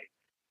 I'm like,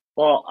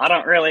 well, I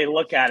don't really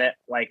look at it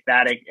like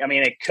that.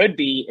 It could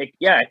be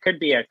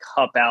a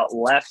cup out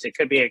left. It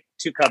could be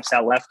 2 cups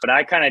out left, but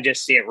I kind of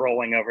just see it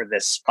rolling over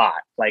this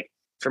spot. Like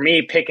for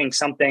me, picking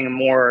something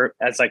more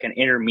as like an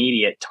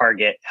intermediate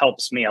target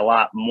helps me a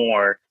lot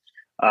more,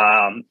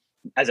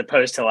 as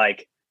opposed to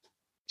like,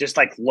 just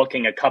like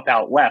looking a cup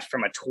out left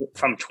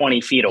from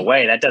 20 feet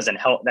away. That doesn't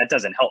help me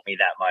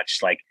that much.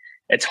 Like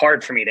it's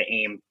hard for me to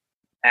aim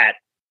at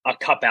a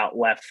cup out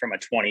left from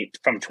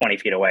 20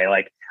 feet away.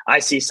 Like I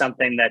see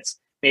something that's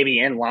maybe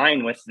in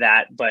line with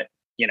that, but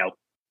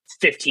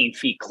 15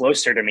 feet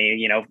closer to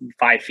me,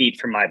 5 feet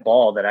from my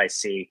ball that I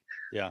see.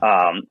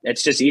 Yeah.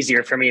 It's just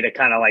easier for me to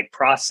kind of like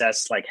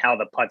process like how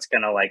the putt's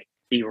going to like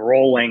be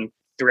rolling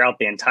throughout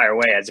the entire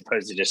way, as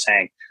opposed to just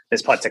saying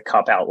this putt's a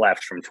cup out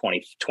left from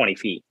 20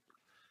 feet.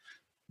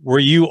 Were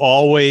you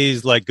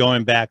always like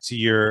going back to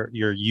your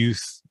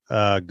youth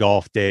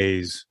golf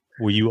days?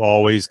 Were you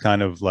always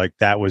kind of like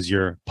that was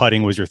your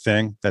putting was your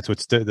thing? That's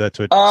what.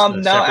 No,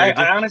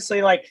 I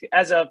honestly like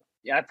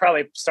I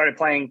probably started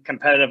playing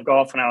competitive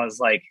golf when I was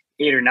like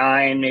 8 or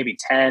 9, maybe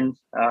 10.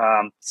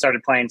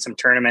 Started playing some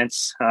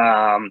tournaments.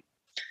 And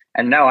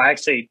no, I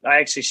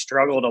actually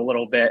struggled a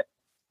little bit.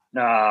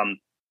 To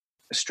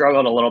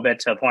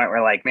the point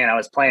where like, man, I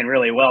was playing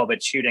really well,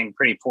 but shooting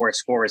pretty poor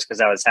scores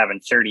because I was having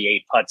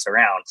 38 putts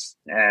around.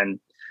 And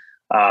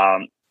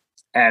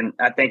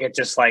I think it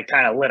just like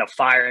kind of lit a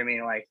fire in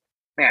me. Like,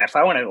 man, if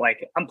I want to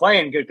like, I'm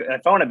playing good.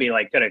 If I want to be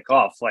like good at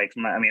golf, like,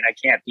 I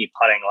can't be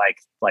putting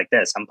like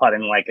this. I'm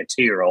putting like a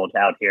 2-year-old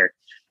out here.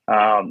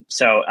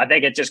 So I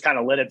think it just kind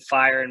of lit a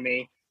fire in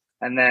me,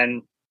 and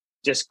then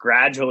just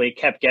gradually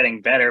kept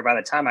getting better. By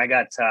the time I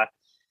got to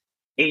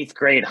 8th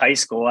grade high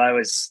school, I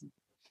was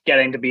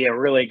getting to be a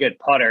really good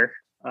putter.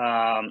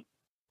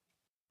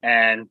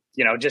 And,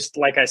 just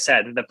like I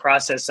said, the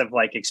process of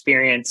like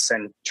experience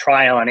and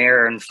trial and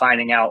error and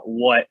finding out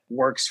what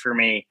works for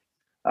me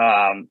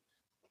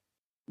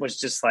was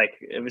just like,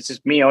 it was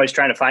just me always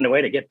trying to find a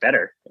way to get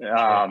better.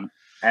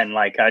 And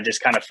like, I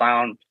just kind of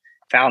found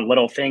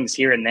little things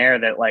here and there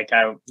that like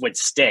I would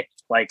stick,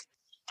 like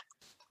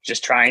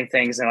just trying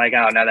things and like,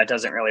 oh no, that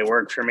doesn't really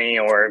work for me.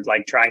 Or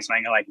like trying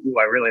something like, ooh,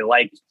 I really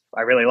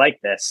like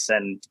this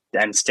and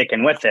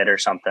sticking with it or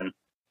something.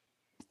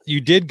 You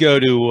did go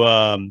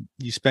to,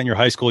 you spent your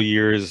high school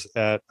years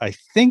at, I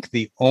think,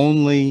 the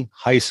only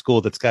high school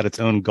that's got its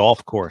own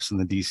golf course in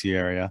the DC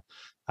area.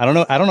 I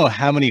don't know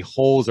how many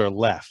holes are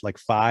left, like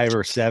 5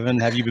 or 7.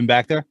 Have you been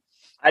back there?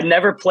 I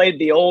never played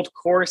the old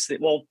course.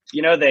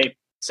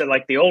 So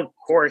like the old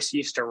course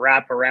used to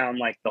wrap around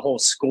like the whole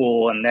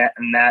school, and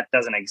that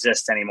doesn't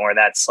exist anymore.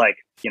 That's like,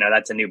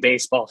 that's a new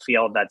baseball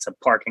field. That's a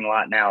parking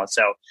lot now.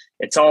 So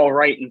it's all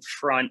right in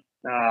front.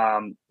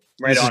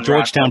 Right, this on is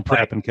Georgetown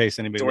Prep, in case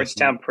anybody.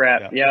 Georgetown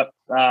Prep. Yeah.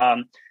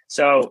 Yep.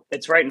 So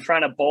it's right in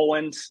front of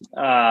Boland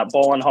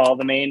Hall,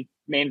 the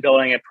main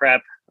building at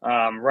Prep,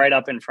 right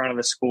up in front of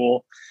the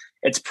school.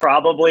 It's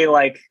probably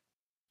like,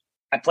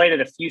 I played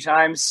it a few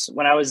times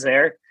when I was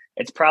there.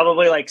 It's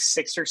probably like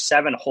 6 or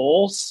 7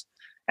 holes,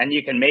 and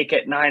you can make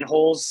it 9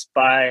 holes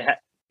by,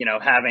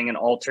 having an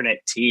alternate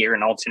tee or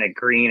an alternate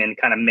green and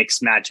kind of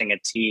mix matching a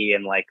tee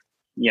and like,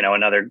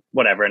 another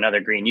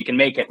green. You can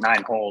make it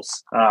 9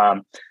 holes.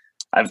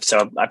 I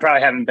probably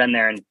haven't been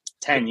there in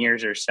 10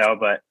 years or so,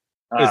 but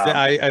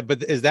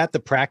is that the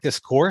practice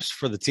course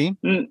for the team?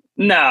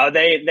 No,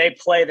 they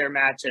play their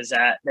matches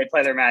at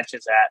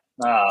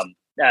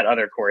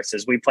other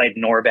courses. We played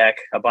Norbeck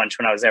a bunch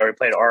when I was there. We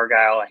played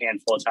Argyle a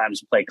handful of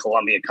times. We played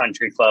Columbia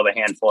Country Club a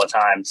handful of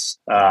times.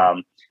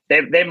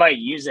 They might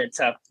use it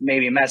to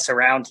maybe mess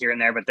around here and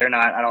there, but they're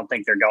not. I don't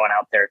think they're going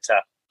out there to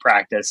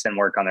practice and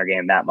work on their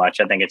game that much.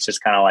 I think it's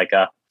just kind of like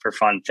a for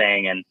fun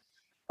thing and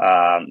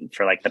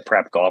for like the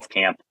prep golf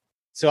camp.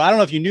 So I don't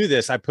know if you knew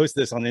this. I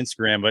posted this on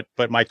Instagram,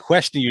 but my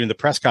question to you in the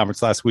press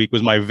conference last week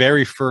was my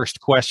very first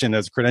question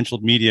as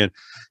credentialed media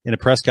in a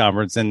press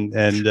conference, and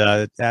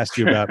asked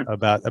you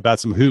about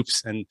some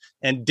hoops,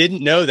 and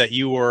didn't know that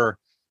you were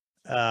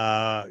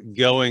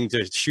going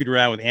to shoot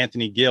around with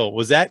Anthony Gill.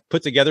 Was that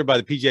put together by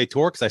the PGA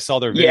Tour? Because I saw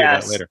their video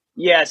about it later.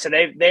 Yeah, so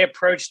they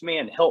approached me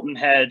in Hilton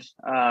Head,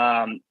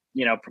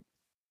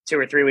 2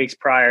 or 3 weeks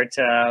prior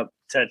to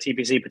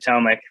TPC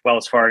Potomac,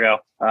 Wells Fargo.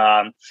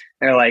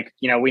 They're like,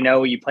 we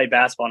know you played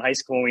basketball in high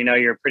school, and we know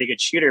you're a pretty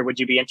good shooter. Would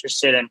you be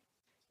interested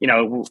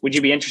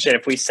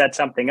if we set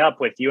something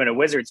up with you and a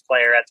Wizards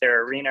player at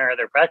their arena or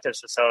their practice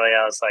facility?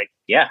 I was like,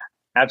 yeah,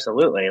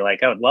 absolutely.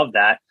 Like, I would love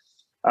that.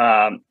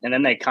 And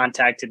then they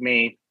contacted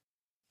me,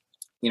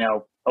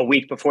 a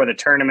week before the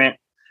tournament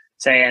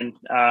saying,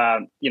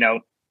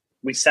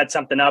 we set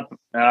something up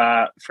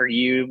for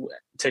you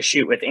to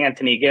shoot with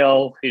Anthony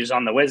Gill, who's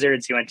on the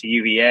Wizards. He went to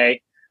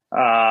UVA.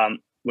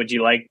 Would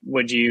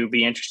you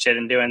be interested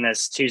in doing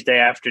this Tuesday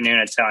afternoon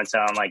at so-and-so?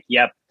 I'm like,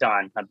 yep,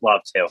 done. I'd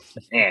love to.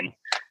 And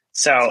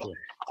so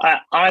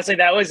honestly,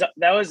 that was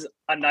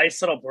a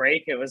nice little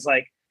break. It was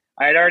like,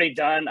 I'd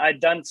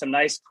done some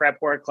nice prep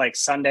work like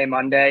Sunday,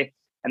 Monday.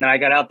 And then I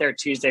got out there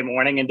Tuesday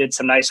morning and did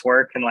some nice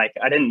work. And like,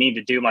 I didn't need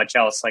to do much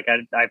else. Like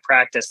I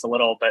practiced a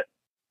little, but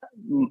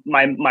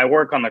my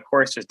work on the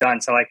course was done.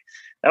 So like,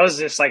 that was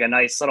just like a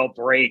nice little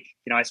break.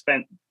 I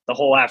spent the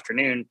whole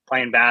afternoon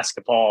playing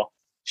basketball,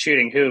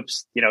 shooting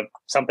hoops,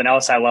 something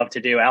else I love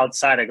to do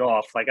outside of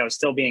golf. Like, I was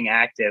still being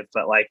active,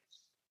 but like,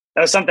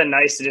 that was something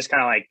nice to just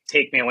kind of like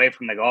take me away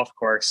from the golf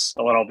course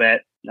a little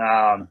bit.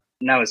 And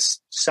that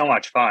was so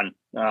much fun.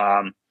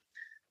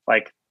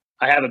 Like,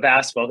 I have a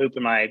basketball hoop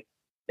in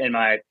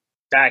my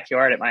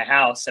backyard at my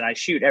house, and I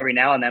shoot every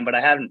now and then, but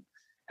I hadn't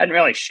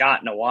really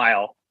shot in a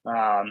while.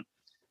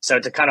 So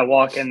to kind of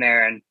walk in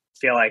there and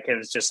feel like it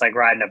was just like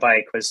riding a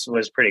bike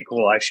was pretty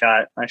cool. I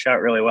shot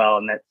really well,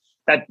 and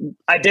that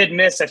I did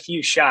miss a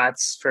few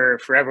shots for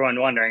everyone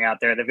wondering out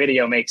there. The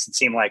video makes it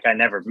seem like I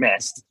never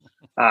missed.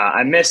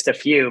 I missed a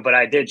few, but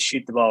I did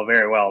shoot the ball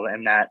very well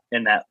in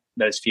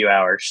those few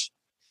hours.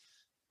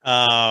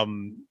 I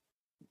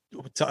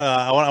want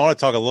to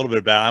talk a little bit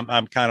about.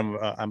 I'm kind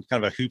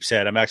of a hoops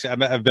head.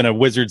 I've been a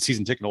Wizard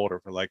season ticket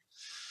holder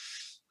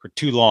for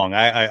too long.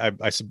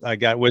 I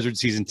got Wizard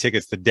season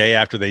tickets the day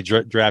after they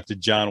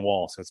drafted John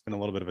Wall, so it's been a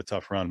little bit of a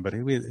tough run, but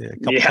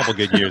a couple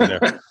good years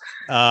there.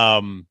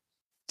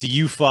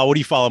 What do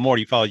you follow more?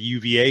 Do you follow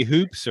UVA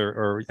hoops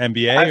or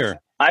NBA?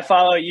 I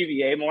follow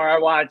UVA more.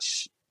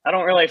 I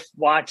don't really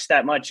watch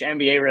that much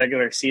NBA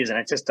regular season.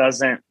 It just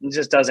doesn't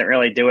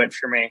really do it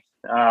for me.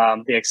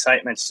 The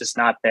excitement's just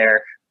not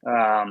there.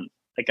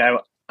 Like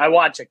I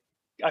watch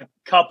a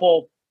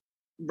couple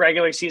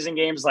regular season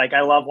games. Like,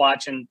 I love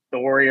watching the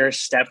Warriors,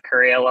 Steph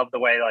Curry. I love the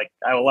way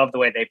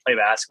they play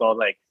basketball.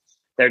 Like,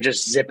 they're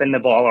just zipping the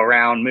ball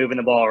around, moving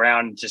the ball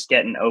around, just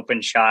getting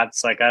open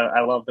shots. Like,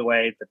 I love the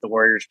way that the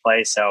Warriors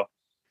play. So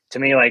to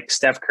me, like,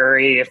 Steph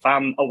Curry, if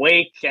I'm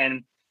awake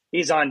and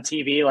he's on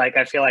TV, like,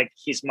 I feel like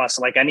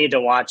I need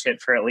to watch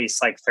it for at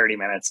least like 30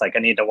 minutes. Like, I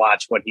need to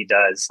watch what he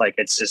does. Like,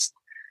 it's just,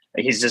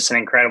 he's just an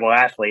incredible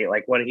athlete.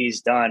 Like what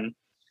he's done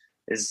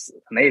is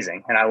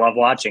amazing, and I love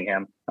watching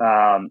him.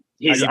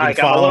 He's like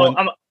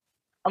I'm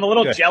a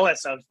little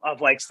jealous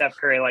of like Steph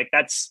Curry. Like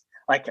that's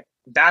like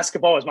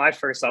basketball was my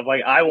first love.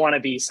 Like I want to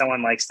be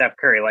someone like Steph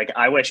Curry. Like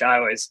I wish I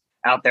was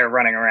out there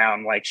running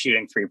around like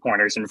shooting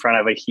 3-pointers in front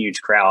of a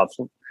huge crowd,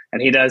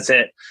 and he does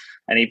it,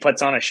 and he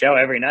puts on a show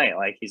every night.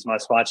 Like he's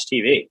must-watch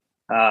TV.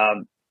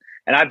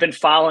 And I've been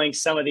following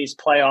some of these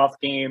playoff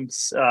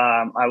games.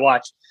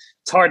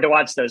 It's hard to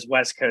watch those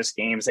West Coast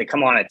games. They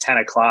come on at 10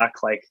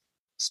 o'clock, like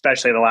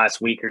especially the last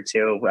week or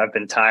two. I've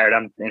been tired.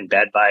 I'm in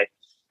bed by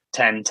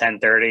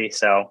 10:30.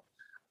 So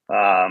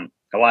I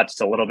watched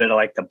a little bit of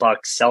like the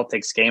Bucks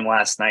Celtics game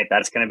last night.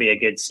 That's going to be a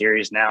good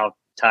series now,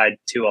 tied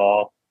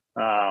 2-2.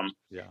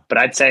 But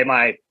I'd say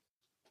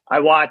I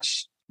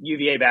watch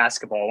UVA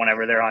basketball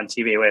whenever they're on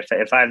TV.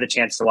 If I have the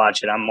chance to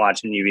watch it, I'm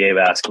watching UVA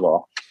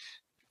basketball.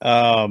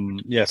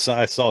 Yes,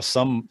 I saw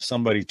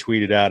somebody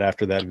tweeted out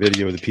after that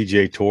video of the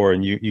PGA Tour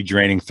and you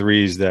draining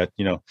threes that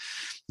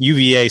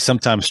UVA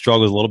sometimes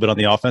struggles a little bit on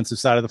the offensive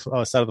side of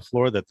the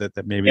floor.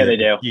 That maybe they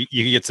do.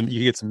 You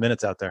get some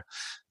minutes out there.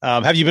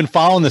 Have you been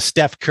following the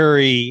Steph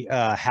Curry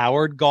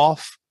Howard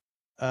golf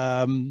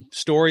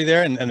story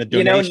there and the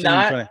donation?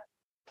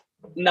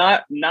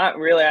 Not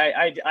really.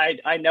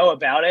 I know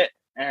about it,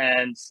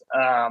 and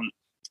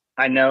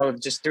I know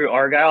just through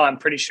Argyle. I'm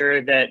pretty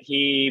sure that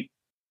he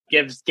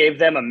gave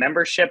them a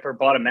membership or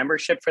bought a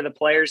membership for the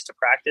players to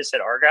practice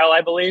at Argyle, I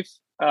believe.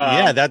 So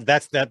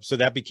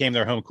that became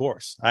their home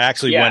course. I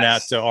actually went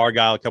out to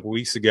Argyle a couple of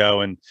weeks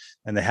ago, and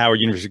the Howard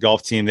University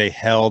golf team, they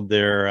held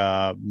their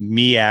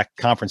MEAC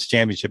conference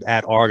championship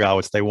at Argyle,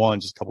 which they won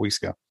just a couple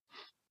weeks ago.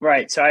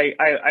 Right. So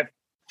I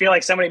feel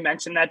like somebody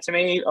mentioned that to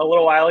me a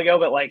little while ago,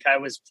 but like I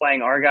was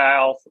playing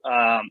Argyle.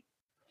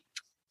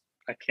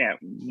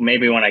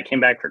 Maybe when I came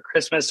back for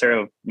Christmas,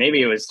 or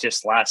maybe it was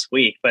just last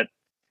week, but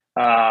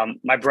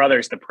my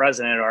brother's the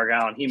president at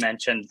Argyle, and he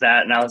mentioned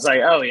that, and I was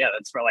like, oh yeah,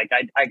 that's for like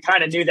I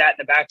kind of knew that in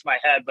the back of my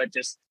head, but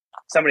just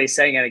somebody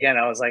saying it again,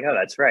 I was like, oh,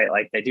 that's right,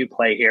 like they do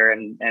play here,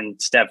 and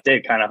Steph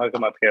did kind of hook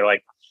them up here.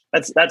 Like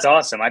that's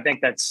awesome. I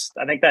think that's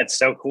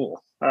so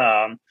cool.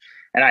 And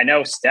I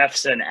know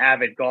Steph's an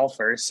avid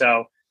golfer,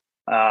 so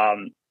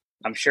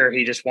I'm sure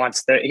he just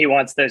wants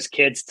those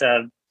kids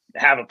to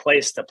have a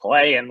place to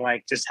play and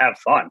like just have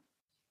fun.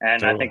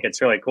 And totally. I think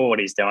it's really cool what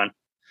he's doing.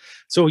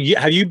 So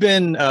have you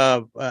been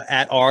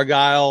at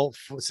Argyle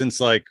since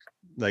like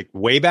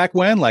way back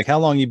when? Like how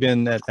long you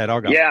been at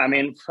Argyle? Yeah, I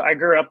mean,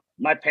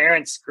 my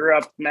parents not grew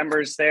up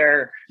members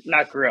there,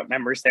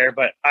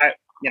 but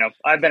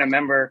I've been a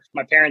member.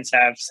 My parents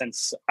have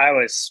since I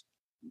was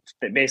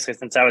a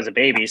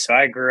baby. So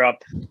I grew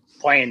up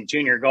playing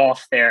junior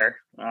golf there.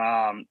 We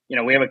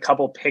have a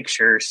couple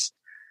pictures.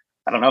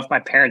 I don't know if my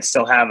parents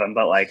still have them,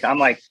 but like I'm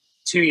like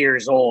 2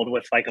 years old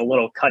with like a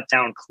little cut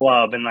down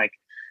club, and like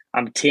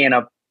I'm teeing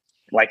up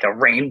like a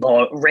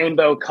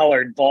rainbow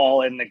colored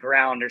ball in the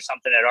ground or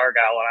something at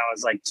Argyle when I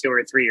was like 2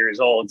 or 3 years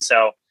old.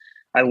 So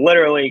I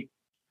literally,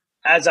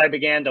 as I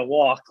began to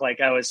walk, like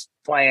I was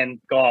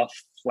playing golf,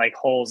 like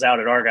holes out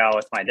at Argyle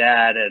with my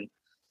dad.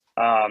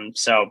 And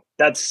so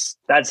that's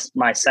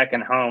my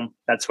second home.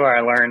 That's where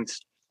I learned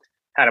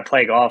how to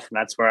play golf. And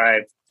that's where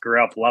I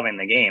grew up loving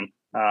the game.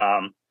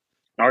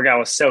 Argyle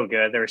was so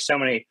good. There were so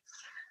many,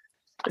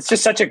 it's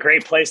just such a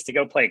great place to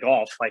go play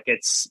golf. Like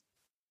it's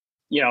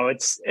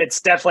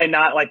definitely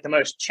not like the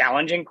most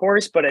challenging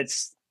course, but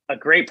it's a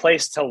great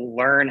place to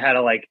learn how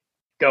to like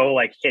go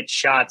like hit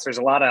shots. There's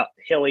a lot of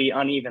hilly,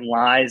 uneven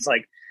lies,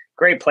 like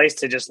great place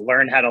to just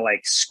learn how to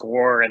like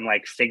score and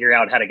like figure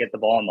out how to get the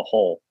ball in the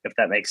hole, if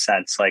that makes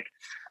sense. Like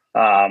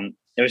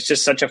it was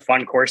just such a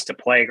fun course to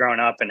play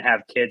growing up and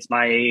have kids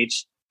my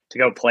age to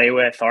go play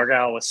with.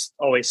 Argyle was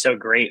always so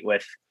great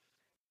with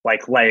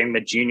like letting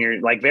the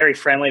junior, like very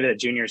friendly to the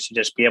juniors to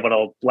just be able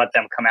to let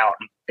them come out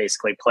and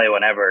basically play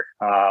whenever.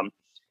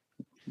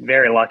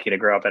 Very lucky to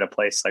grow up at a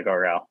place like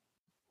Argyle.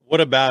 What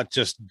about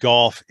just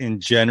golf in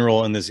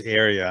general in this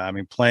area? I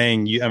mean,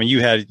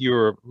 you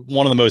were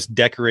one of the most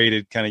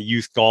decorated kind of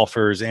youth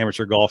golfers,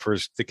 amateur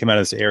golfers that come out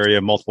of this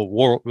area, multiple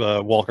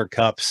Walker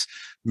Cups,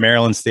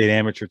 Maryland State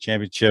Amateur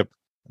Championship,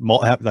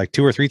 like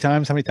 2 or 3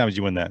 times. How many times did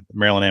you win that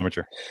Maryland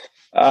Amateur?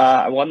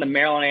 I won the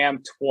Maryland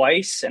Am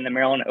twice and the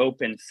Maryland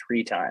Open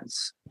 3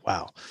 times.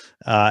 Wow.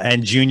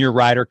 And Junior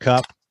Ryder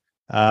Cup.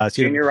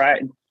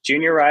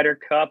 Junior Ryder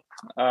Cup,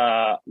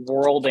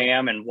 World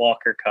Am, and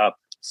Walker Cup.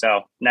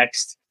 So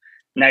next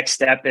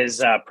step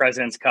is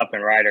President's Cup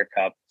and Ryder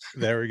Cup.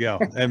 There we go.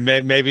 And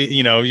maybe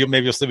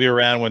you'll still be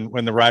around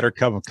when the Ryder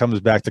Cup comes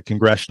back to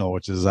Congressional,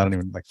 which is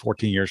like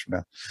 14 years from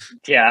now.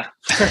 Yeah.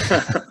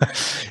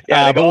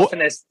 Yeah.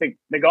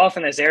 The golf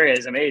in this area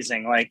is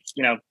amazing. Like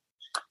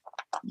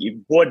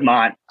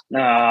Woodmont.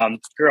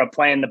 Grew up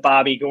playing the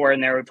Bobby Gore in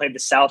there. We played the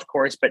South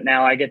course, but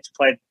now I get to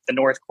play the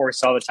North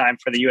course all the time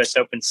for the U.S.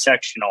 Open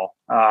sectional.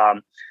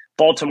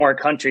 Baltimore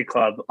Country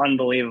Club,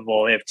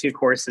 unbelievable. They have 2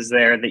 courses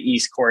there. The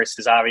East course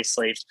is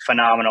obviously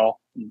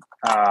phenomenal.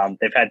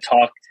 They've had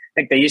talk. I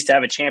think they used to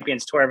have a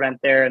Champions Tour event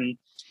there, and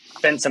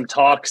been some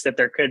talks that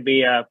there could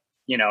be a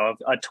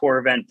a tour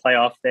event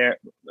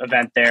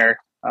event there.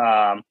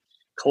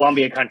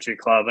 Columbia Country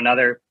Club,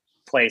 another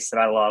place that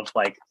I love,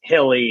 like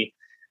Hilly,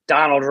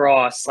 Donald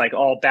Ross, like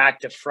all back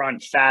to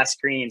front,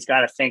 fast greens,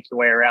 got to think your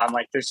way around.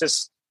 Like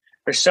there's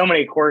so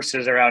many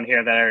courses around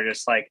here that are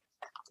just like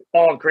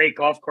all great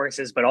golf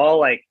courses, but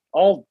all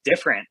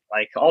different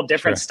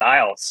Sure.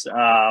 styles.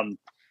 And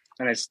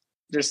it's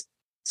just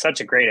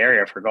such a great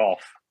area for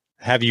golf.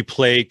 Have you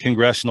played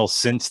Congressional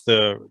since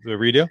the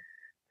redo?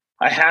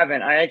 I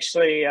haven't. I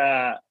actually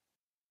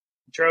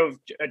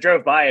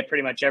drove by it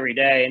pretty much every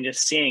day, and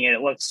just seeing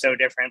it looks so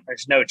different.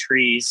 There's no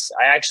trees.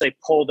 I actually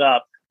pulled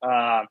up.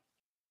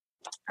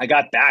 I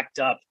got backed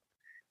up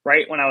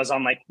right when I was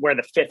on like where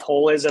the 5th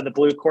hole is of the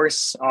blue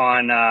course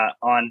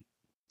on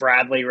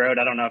Bradley Road.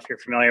 I don't know if you're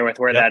familiar with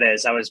where that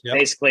is. I was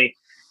basically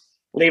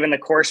leaving the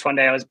course one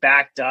day. I was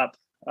backed up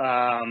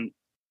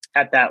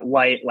at that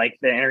light, like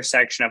the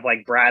intersection of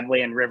like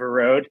Bradley and River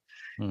Road.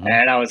 Mm-hmm.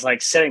 And I was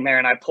like sitting there,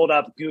 and I pulled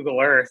up Google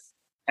Earth,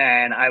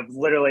 and I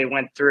literally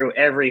went through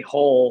every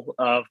hole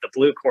of the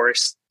blue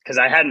course because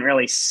I hadn't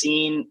really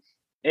seen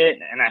it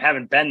and I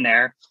haven't been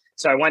there.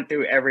 So I went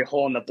through every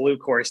hole in the blue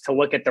course to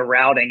look at the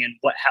routing and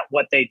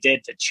what they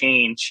did to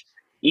change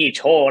each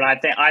hole. And I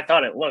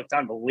thought it looked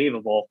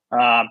unbelievable.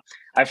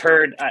 I've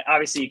heard,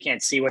 obviously you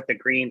can't see what the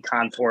green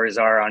contours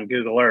are on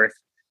Google Earth.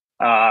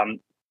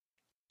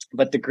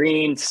 But the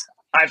greens,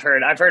 I've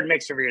heard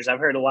mixed reviews. I've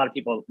heard a lot of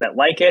people that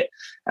like it.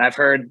 And I've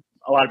heard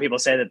a lot of people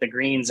say that the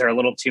greens are a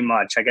little too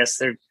much. I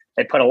guess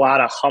they put a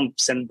lot of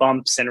humps and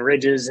bumps and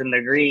ridges in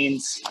the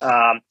greens.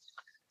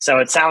 So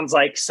it sounds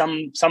like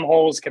some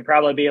holes could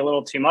probably be a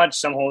little too much.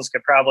 Some holes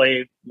could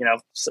probably,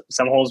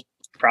 some holes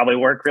probably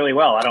work really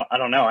well. I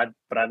don't know.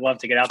 But I'd love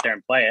to get out there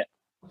and play it.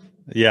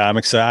 Yeah, I'm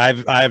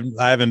excited. I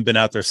haven't been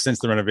out there since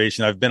the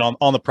renovation. I've been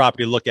on the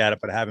property to look at it,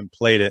 but I haven't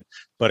played it.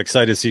 But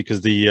excited to see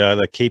because the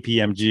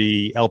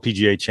KPMG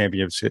LPGA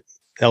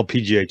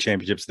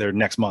championships there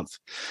next month.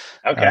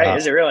 Okay,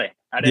 is it really?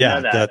 I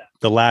didn't know that.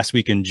 The last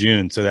week in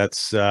June. So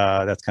that's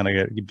kind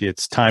of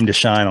it's time to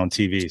shine on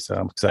TV. So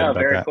I'm excited about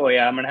very that. Cool.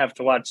 Yeah, I'm gonna have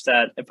to watch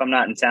that if I'm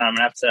not in town. I'm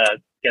gonna have to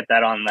get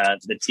that on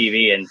the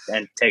TV and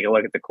take a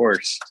look at the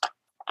course.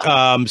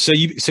 So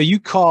you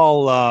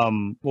call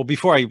well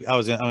before I'm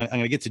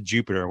gonna get to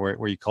Jupiter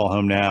where you call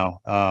home now.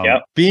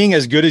 Being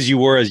as good as you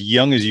were, as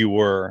young as you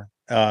were,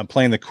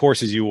 playing the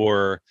courses you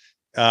were,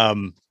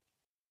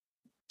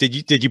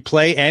 did you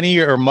play any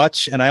or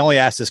much? And I only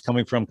asked this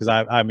coming from because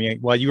I mean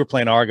while you were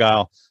playing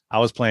Argyle, I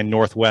was playing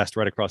Northwest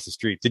right across the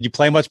street. Did you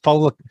play much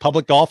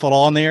public golf at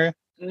all in the area?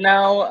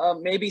 No,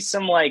 maybe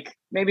some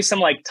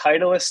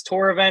Titleist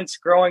tour events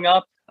growing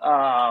up.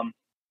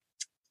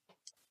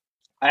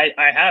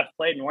 I have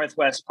played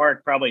Northwest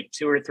Park probably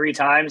 2 or 3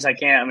 times. I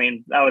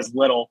was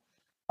little.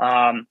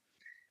 I'm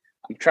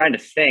trying to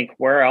think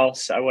where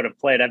else I would have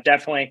played. I've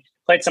definitely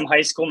played some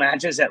high school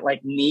matches at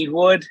like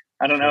Needwood.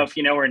 I don't know if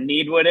you know where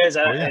Needwood is.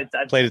 I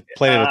played it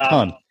a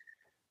ton.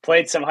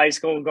 Played some high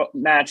school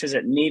matches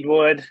at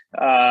Needwood.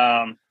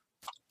 I'm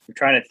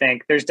trying to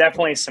think. There's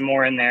definitely some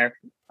more in there.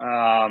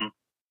 Have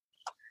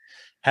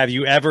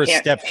you ever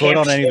stepped foot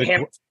on any of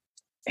the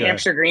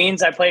Hampshire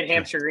Greens? I played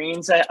Hampshire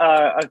Greens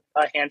a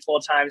handful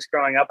of times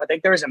growing up. I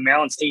think there was a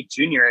Maryland State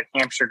Junior at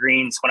Hampshire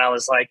Greens when I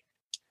was like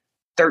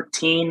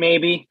 13,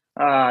 maybe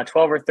 12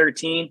 or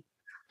 13.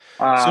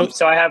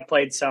 So I have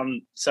played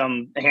a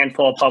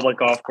handful of public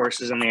golf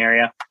courses in the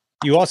area.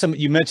 You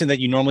mentioned that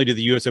you normally do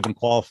the U.S. Open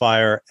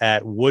qualifier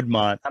at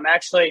Woodmont.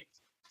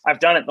 I've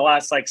done it the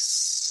last like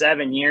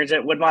 7 years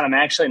at Woodmont. I'm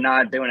actually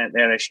not doing it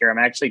there this year. I'm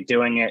actually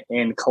doing it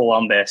in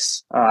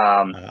Columbus.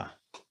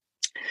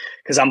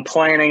 Because I'm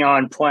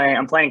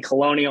playing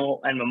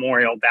Colonial and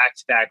Memorial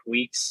back-to-back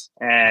weeks,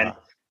 and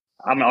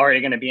I'm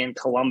already going to be in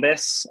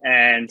Columbus.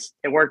 And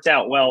it worked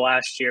out well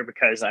last year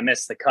because I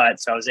missed the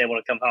cut, so I was able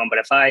to come home. But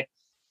if I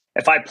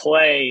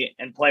play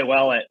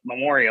well at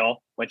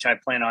Memorial, which I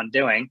plan on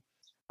doing,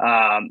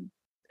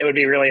 it would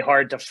be really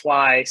hard to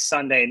fly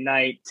Sunday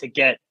night to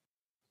get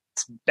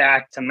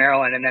back to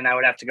Maryland, and then I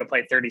would have to go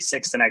play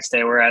 36 the next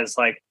day. Whereas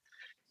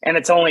and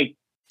it's only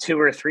 2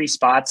 or 3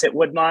 spots at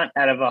Woodmont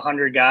out of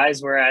 100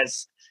 guys,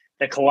 whereas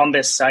the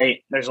Columbus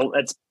site,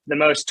 it's the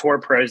most tour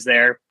pros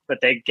there, but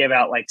they give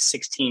out like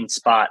 16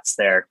 spots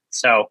there.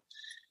 So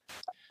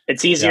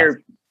it's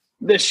easier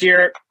this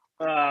year.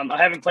 I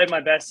haven't played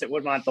my best at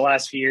Woodmont the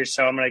last few years,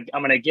 so I'm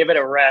gonna give it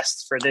a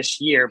rest for this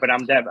year. But I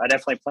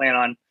definitely plan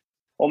on.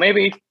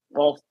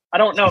 I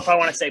don't know if I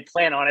want to say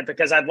plan on it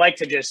because I'd like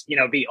to just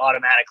be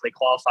automatically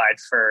qualified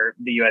for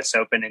the U.S.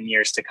 Open in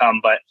years to come.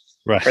 But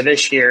for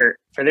this year,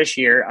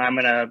 I'm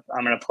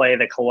gonna play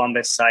the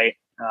Columbus site.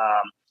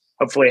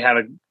 Hopefully, have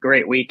a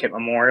great week at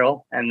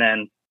Memorial, and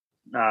then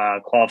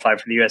qualify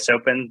for the U.S.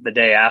 Open the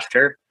day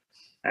after,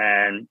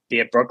 and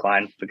be at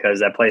Brookline because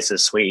that place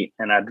is sweet,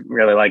 and I'd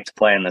really like to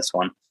play in this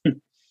one.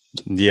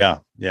 Yeah,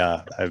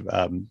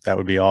 that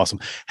would be awesome.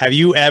 Have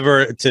you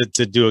ever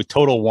to do a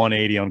total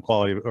 180 on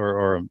quality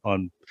or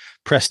on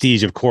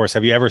prestige? Of course,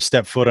 have you ever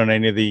stepped foot on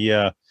any of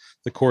the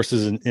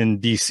courses in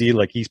DC,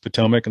 like East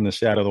Potomac and the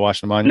shadow of the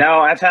Washington Monument? No,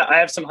 I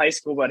have some high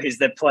school buddies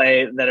that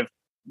have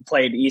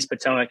played East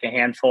Potomac a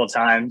handful of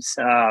times.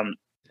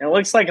 It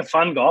looks like a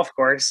fun golf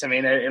course. I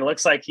mean, it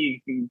looks like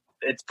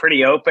it's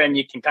pretty open.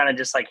 You can kind of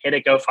just like hit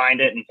it, go find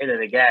it, and hit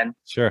it again.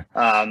 Sure.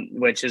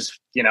 Which is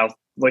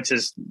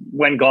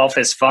when golf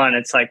is fun.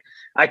 It's like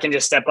I can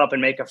just step up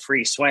and make a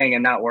free swing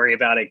and not worry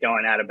about it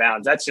going out of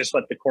bounds. That's just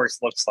what the course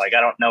looks like. I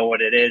don't know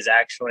what it is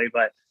actually,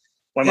 but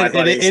when my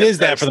buddies it is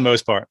that for the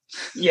most part.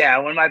 Yeah,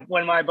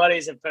 when my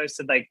buddies have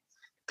posted like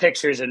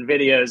pictures and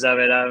videos of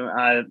it,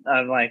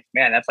 I'm like,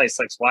 man, that place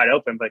looks wide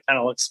open, but kind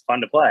of looks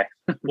fun to play.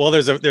 Well,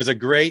 there's a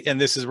great, and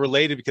this is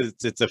related because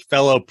it's a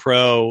fellow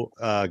pro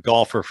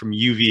golfer from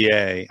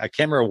UVA. I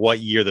can't remember what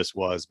year this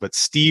was, but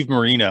Steve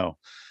Marino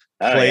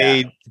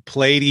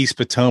played East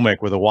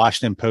Potomac with a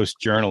Washington Post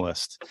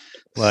journalist.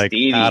 Like,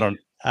 Stevie.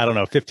 I don't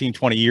know, 15,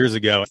 20 years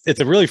ago. It's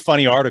a really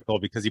funny article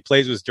because he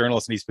plays with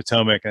journalists in East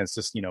Potomac, and it's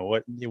just,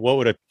 what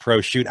would a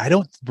pro shoot? I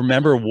don't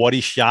remember what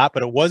he shot,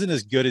 but it wasn't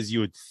as good as you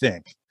would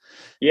think.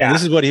 Yeah. And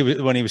this is what he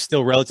was when he was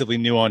still relatively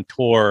new on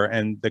tour.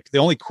 And the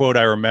only quote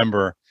I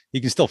remember, you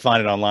can still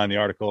find it online. The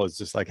article is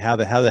just like, how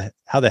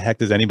the heck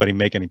does anybody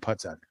make any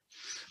putts out here?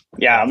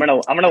 Yeah, I'm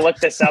gonna look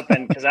this up,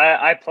 and because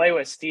I play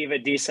with Steve a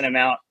decent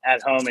amount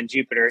at home in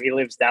Jupiter. He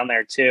lives down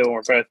there too.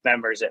 We're both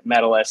members at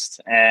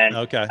Medalist, and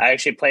okay. I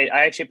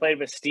actually played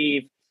with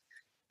Steve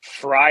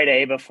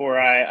Friday before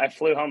I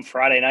flew home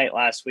Friday night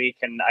last week,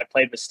 and I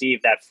played with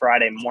Steve that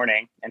Friday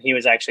morning, and he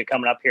was actually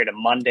coming up here to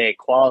Monday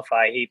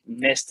qualify. He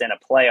missed in a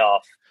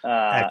playoff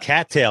at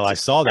Cattail. I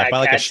saw that by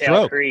like Cattail a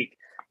stroke. Creek.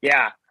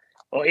 Yeah.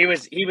 Well, he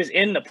was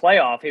in the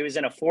playoff. He was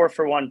in a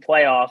 4-for-1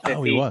 playoff.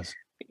 Oh, he was.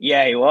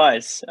 Yeah, he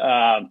was.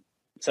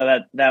 So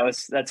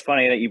that's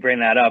funny that you bring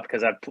that up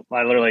because I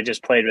literally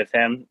just played with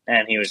him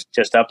and he was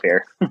just up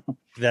here.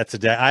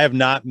 I have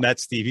not met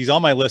Steve. He's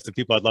on my list of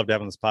people I'd love to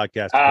have on this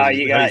podcast.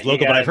 He's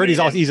local, but I've heard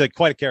he's like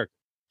quite a character.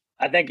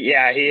 I think,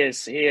 yeah, he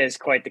is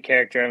quite the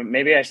character.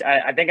 Maybe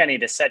I think I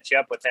need to set you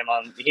up with him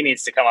he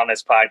needs to come on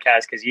this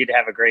podcast because you'd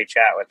have a great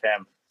chat with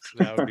him.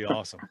 That would be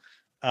awesome.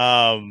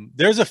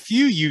 There's a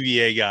few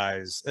UVA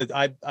guys.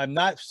 I'm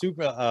not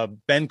super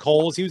Ben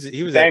Coles. He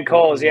was Ben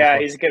Coles. Yeah,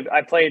 he's good.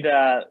 I played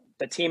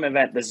the team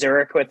event, the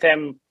Zurich, with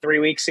him 3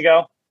 weeks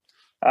ago.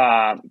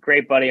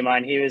 Great buddy of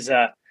mine. He was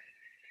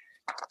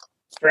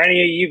for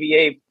any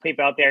UVA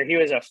people out there, he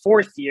was a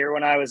fourth year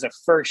when I was a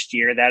first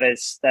year.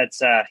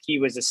 He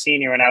was a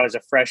senior when I was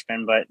a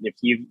freshman. But if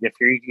you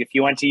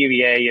went to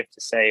UVA, you have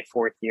to say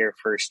fourth year,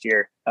 first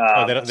year.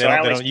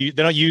 They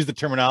don't use the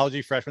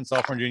terminology freshman,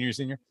 sophomore, junior,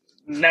 senior.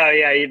 No,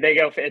 yeah, they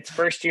go. It's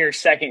first year,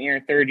 second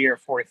year, third year,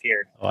 fourth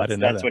year. Oh, I didn't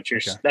know that.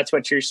 That's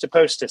what you're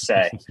supposed to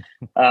say.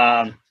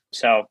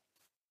 So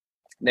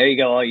there you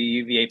go, all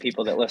you UVA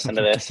people that listen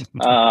to this.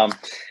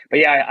 But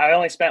yeah, I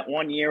only spent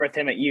 1 year with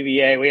him at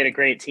UVA. We had a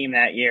great team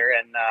that year,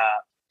 and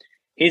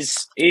he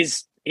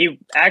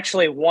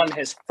actually won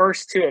his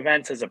first two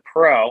events as a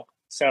pro.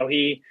 So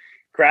he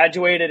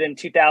graduated in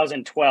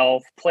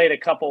 2012, played a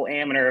couple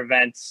amateur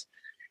events.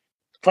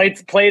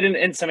 Played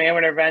in some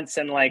amateur events,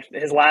 and like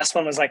his last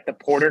one was like the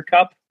Porter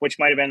Cup, which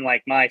might have been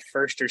like my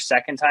first or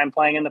second time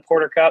playing in the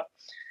Porter Cup.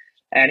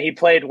 And he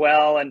played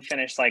well and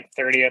finished like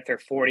 30th or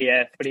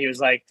 40th. But he was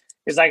like,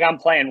 I'm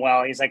playing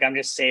well. He's like, I'm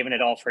just saving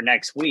it all for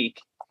next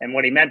week. And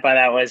what he meant by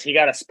that was he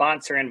got a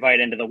sponsor invite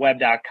into the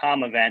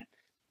web.com event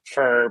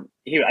I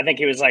think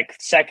he was like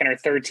second or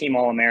third team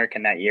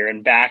All-American that year.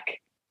 And back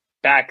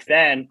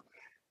then,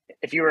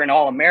 if you were an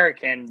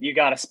All-American, you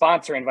got a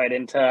sponsor invite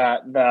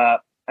into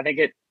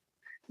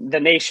the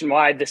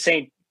nationwide, the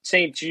St.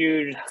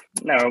 Jude.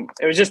 No,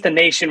 it was just the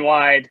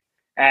nationwide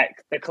at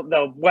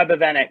the web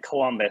event at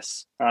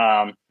Columbus,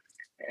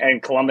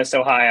 in Columbus,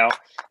 Ohio.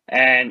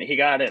 And he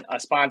got a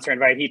sponsor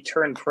invite. He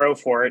turned pro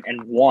for it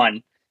and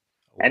won,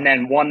 and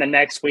then won the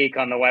next week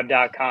on the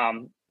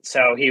web.com.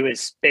 So he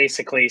was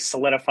basically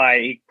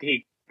solidified.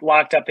 He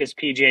locked up his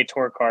PGA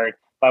Tour card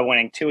by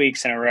winning 2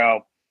 weeks in a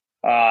row.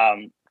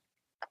 And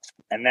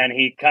then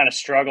he kind of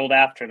struggled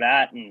after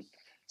that and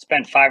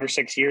spent 5 or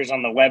 6 years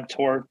on the web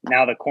tour,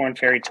 now the Korn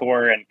Ferry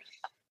Tour, and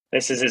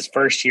this is his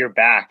first year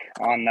back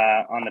on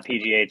the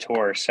PGA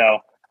Tour. So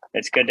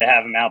it's good to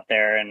have him out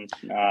there, and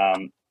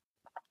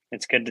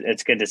it's good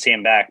to see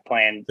him back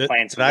playing. Some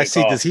golf.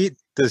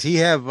 Does he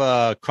have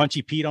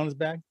Crunchy Pete on his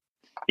bag?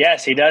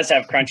 Yes, he does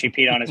have Crunchy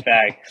Pete on his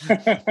bag.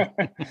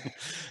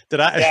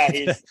 Did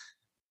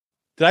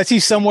I see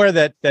somewhere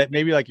that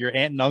maybe like your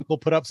aunt and uncle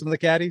put up some of the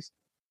caddies?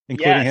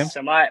 Including him?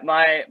 So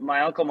my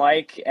Uncle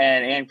Mike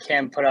and Aunt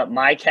Kim put up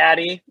my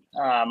caddy.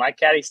 My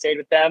caddy stayed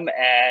with them,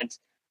 and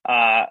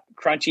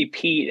Crunchy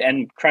Pete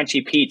and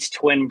Crunchy Pete's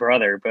twin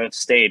brother both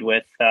stayed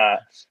with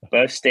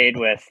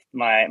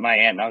my aunt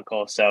and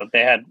uncle. So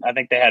I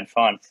think they had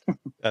fun.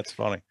 That's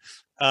funny.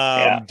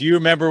 Do you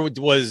remember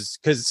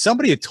because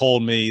somebody had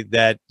told me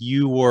that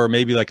you were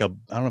maybe like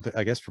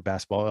I guess for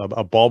basketball,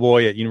 a ball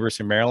boy at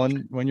University of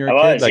Maryland when you were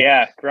a kid?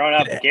 Yeah. Growing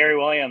up at Gary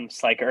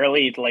Williams,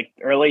 early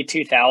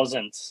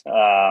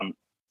 2000s.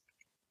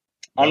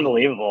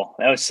 Unbelievable.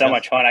 That was so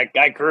much fun.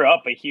 I grew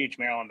up a huge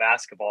Maryland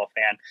basketball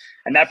fan,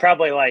 and that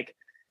probably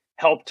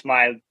helped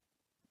my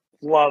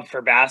love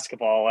for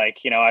basketball. I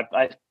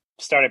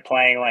started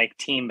playing like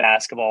team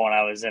basketball when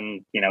I was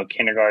in,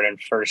 kindergarten,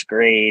 first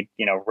grade,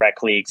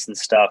 rec leagues and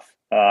stuff.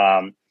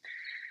 And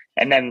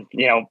then,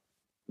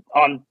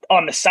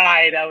 on the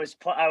side, I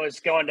was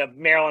going to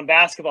Maryland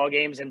basketball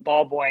games and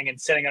ball boying and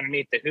sitting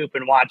underneath the hoop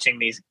and watching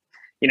these,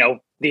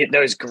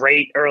 those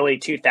great early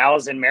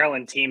 2000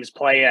 Maryland teams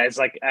play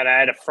and I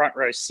had a front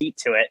row seat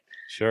to it.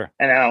 Sure.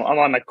 And I'm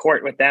on the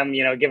court with them,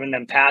 giving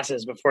them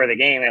passes before the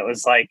game. It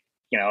was like,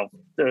 it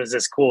was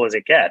as cool as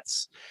it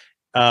gets.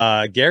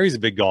 Gary's a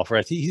big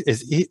golfer.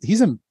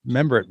 He's a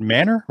member at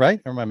Manor,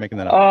 right? Or am I making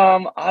that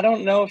up? I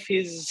don't know if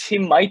he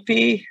might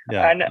be.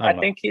 Yeah, I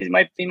think he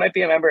might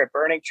be a member at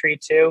Burning Tree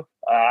too.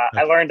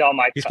 I learned all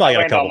my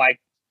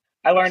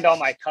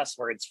cuss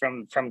words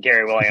from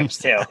Gary Williams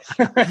too.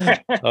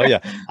 Oh yeah.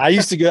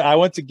 I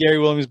went to Gary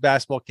Williams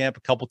basketball camp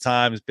a couple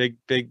times. Big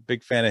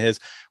fan of his.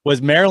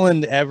 Was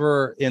Maryland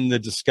ever in the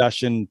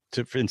discussion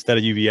instead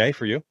of UVA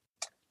for you?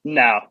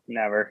 No,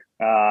 never.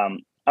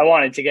 I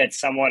wanted to get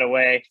somewhat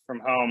away from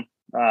home.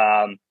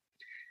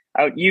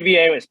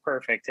 UVA was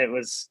perfect. It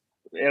was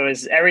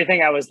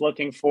everything I was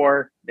looking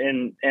for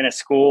in a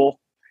school,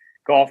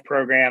 golf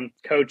program,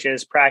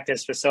 coaches,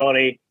 practice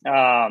facility.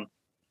 And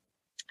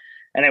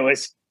it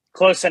was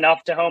close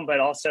enough to home,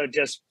 but also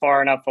just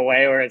far enough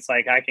away where it's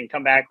like I can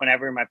come back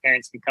whenever. My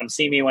parents can come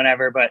see me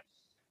whenever, but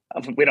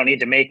we don't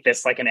need to make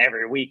this like an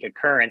every week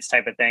occurrence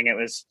type of thing. It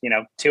was,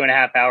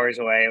 2.5 hours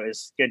away. It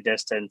was good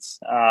distance.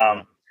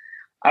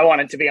 I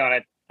wanted to be on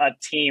a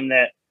team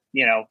that,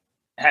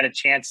 had a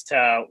chance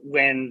to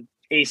win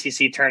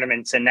ACC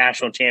tournaments and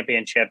national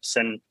championships.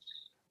 And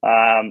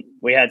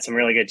we had some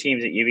really good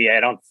teams at UVA.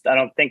 I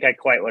don't think I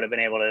quite would have been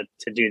able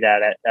to do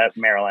that at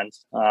Maryland.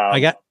 I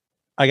got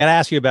to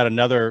ask you about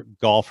another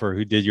golfer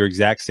who did your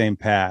exact same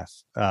path,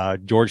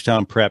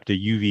 Georgetown Prep to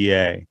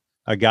UVA,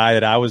 a guy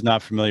that I was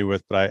not familiar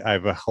with, but I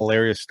have a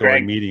hilarious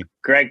story meeting.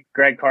 Greg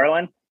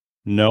Carlin?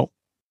 No.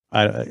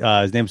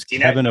 His name's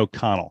Kevin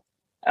O'Connell.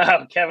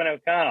 Oh, Kevin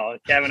O'Connell.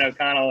 Kevin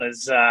O'Connell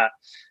is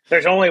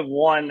there's only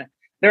one.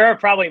 There are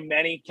probably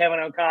many Kevin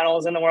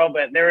O'Connells in the world,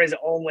 but there is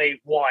only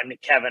one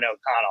Kevin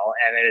O'Connell,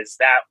 and it is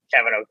that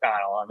Kevin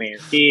O'Connell. I mean,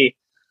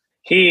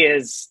 he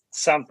is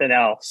something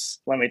else,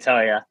 let me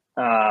tell you.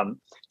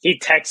 He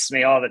texts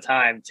me all the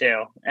time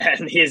too,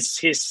 and he's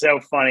so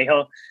funny.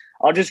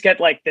 I'll just get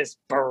like this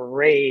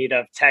parade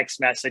of text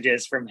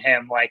messages from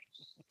him, like,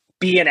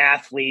 be an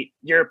athlete,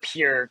 you're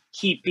pure,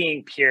 keep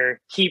being pure,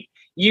 keep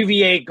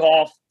UVA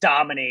golf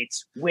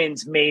dominates,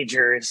 wins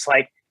majors,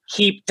 like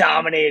keep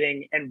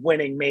dominating and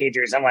winning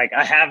majors. I'm like,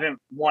 I haven't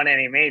won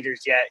any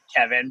majors yet,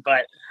 Kevin,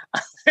 but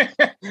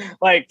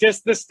like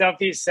just the stuff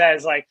he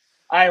says, like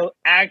I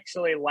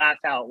actually laugh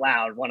out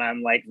loud when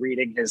I'm like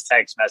reading his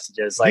text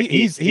messages. Like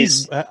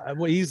he's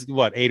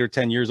what, 8 or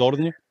 10 years older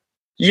than you?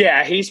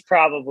 Yeah, he's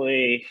got to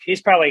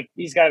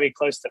be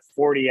close to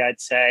 40,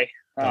 I'd say.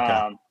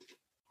 Okay.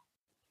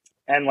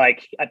 And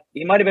like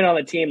he might have been on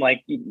the team.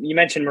 Like you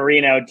mentioned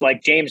Marino,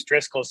 like James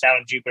Driscoll's down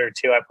in Jupiter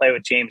too. I play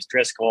with James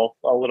Driscoll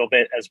a little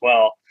bit as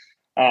well.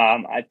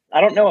 I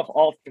don't know if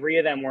all three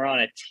of them were on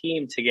a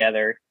team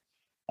together.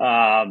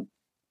 But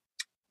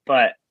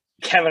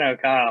Kevin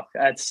O'Connell,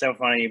 that's so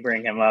funny you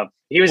bring him up.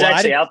 He was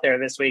actually out there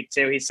this week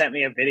too. He sent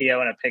me a video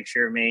and a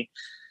picture of me.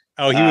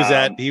 Oh, he was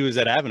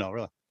at Avenel,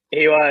 really?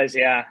 He was,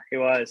 yeah, he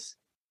was.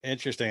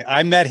 Interesting.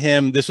 I met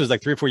him. This was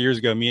like 3 or 4 years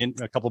ago. Me and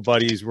a couple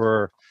buddies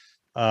were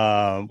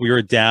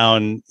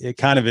down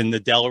kind of in the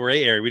Delaware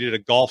area. We did a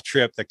golf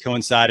trip that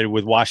coincided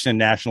with Washington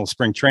National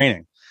spring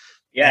training.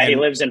 Yeah, he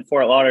lives in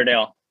Fort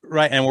Lauderdale.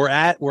 Right. And we're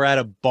at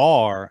a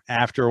bar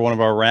after one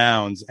of our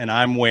rounds, and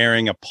I'm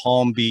wearing a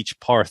Palm Beach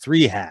par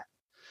 3 hat.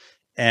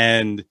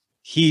 And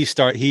he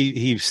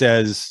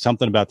says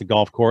something about the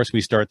golf course.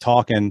 We start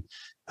talking,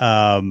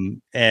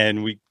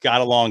 and we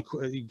got along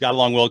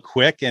well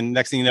quick. And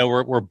next thing you know,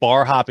 we're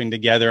bar hopping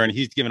together, and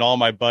he's giving all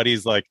my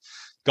buddies like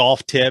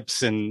golf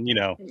tips, and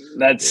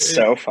that's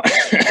so funny.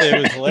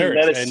 It was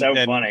hilarious. That is so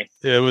funny.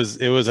 It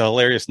was a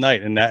hilarious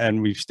night,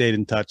 and we've stayed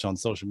in touch on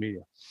social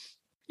media.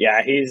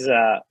 Yeah, he's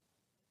I'm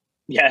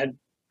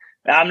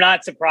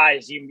not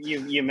surprised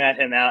you met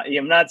him out.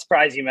 I'm not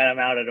surprised you met him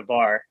out at a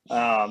bar.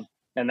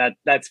 And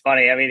that's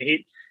funny. I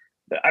mean,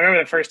 I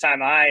remember the first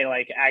time I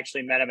like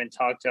actually met him and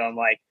talked to him,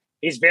 like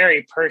he's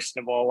very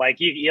personable. Like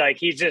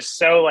he's just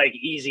so like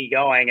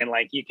easygoing, and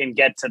like you can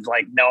get to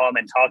like know him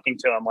and talking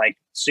to him like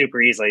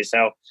super easily.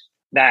 So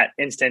that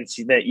instance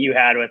that you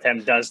had with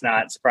him does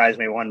not surprise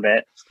me one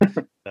bit.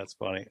 That's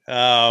funny.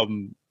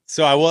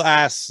 So I will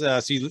ask,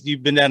 so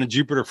you've been down in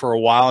Jupiter for a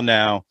while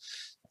now.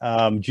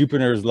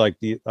 Jupiter is like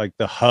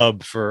the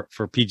hub for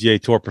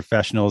PGA Tour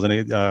professionals. And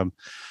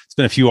it's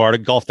been a few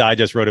articles. Golf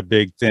Digest wrote a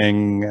big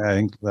thing, I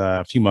think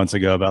a few months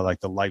ago, about like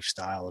the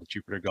lifestyle of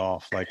Jupiter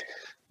golf. Like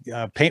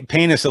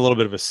paint us a little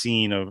bit of a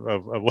scene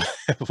of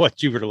what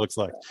Jupiter looks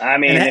like. I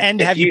mean,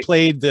 and have you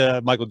played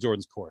Michael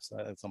Jordan's course?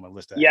 That's on my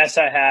list. Yes,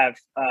 I have.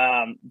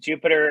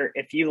 Jupiter,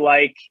 if you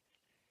like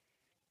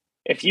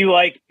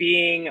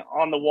being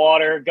on the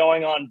water,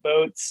 going on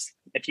boats,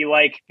 if you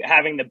like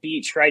having the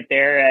beach right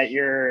there at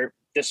your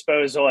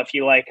disposal, if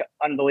you like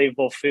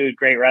unbelievable food,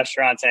 great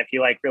restaurants, and if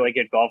you like really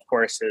good golf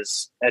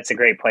courses, it's a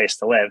great place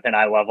to live. And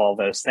I love all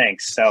those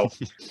things. So,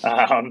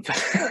 but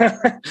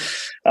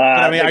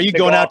I mean, are you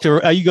going out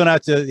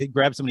to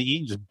grab something to eat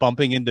and just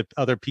bumping into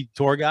other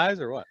tour guys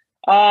or what?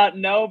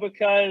 No,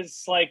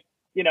 because like,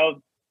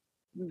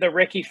 the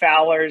Ricky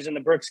Fowlers and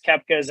the Brooks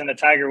Koepkas and the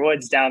Tiger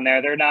Woods down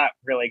there, they're not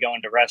really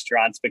going to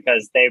restaurants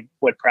because they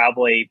would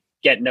probably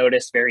get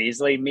noticed very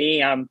easily.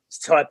 Me, I'm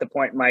still at the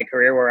point in my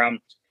career where I'm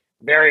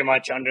very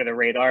much under the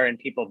radar and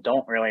people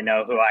don't really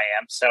know who I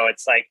am. So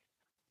it's like,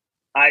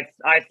 I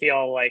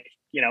feel like,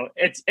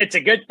 it's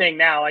a good thing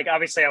now. Like,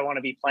 obviously I want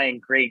to be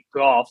playing great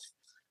golf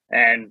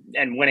and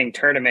winning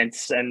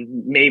tournaments,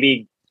 and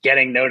maybe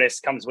getting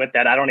noticed comes with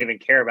that. I don't even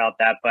care about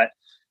that, but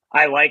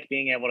I like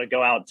being able to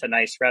go out to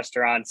nice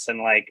restaurants and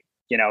like,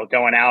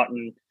 going out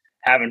and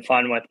having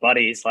fun with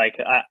buddies. Like,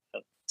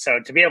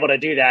 so to be able to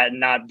do that and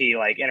not be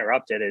like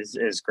interrupted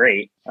is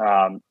great.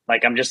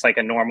 Like, I'm just like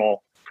a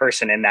normal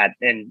person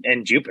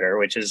in Jupiter,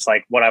 which is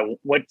like what I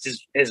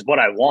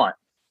want.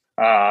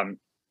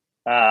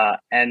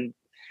 And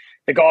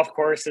the golf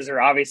courses are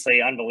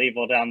obviously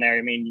unbelievable down there.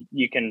 I mean,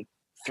 you can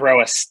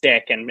throw a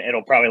stick and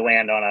it'll probably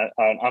land on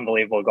an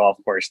unbelievable golf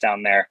course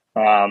down there.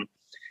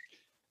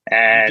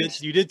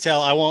 And you did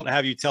tell, I won't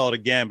have you tell it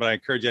again, but I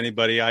encourage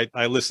anybody,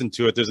 I listened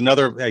to it. There's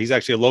another, he's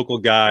actually a local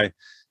guy,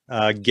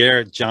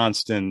 Garrett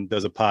Johnston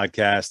does a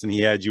podcast, and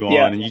he had you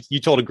on, and you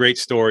told a great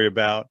story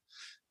about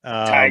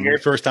Tiger.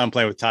 First time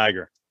playing with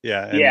Tiger.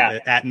 Yeah.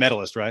 At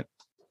Medalist, right?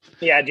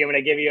 Yeah. Do you want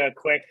me to give you a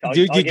quick?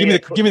 Give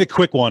me the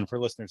quick one for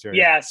listeners here.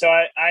 Yeah. So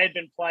I had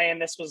been playing.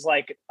 This was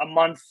like a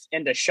month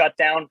into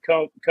shutdown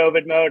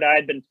COVID mode. I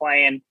had been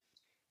playing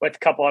with a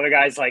couple other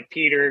guys like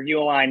Peter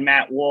Uline,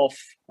 Matt Wolf,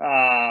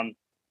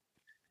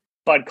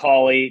 Bud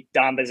Cauley,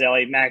 Don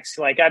Bazzelli, Max.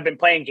 Like, I've been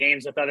playing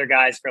games with other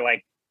guys for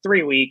like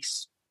 3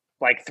 weeks,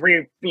 like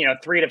 3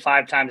 to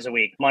 5 times a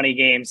week, money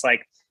games.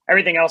 Like,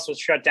 everything else was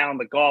shut down,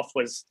 but golf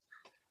was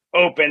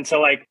open.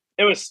 So like,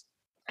 it was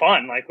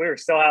fun. Like, we were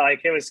still out, like,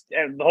 it was,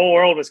 the whole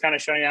world was kind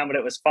of shutting down, but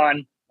it was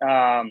fun.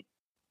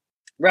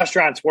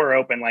 Restaurants were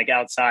open, like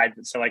outside.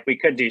 So like, we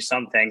could do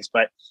some things,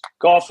 but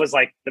golf was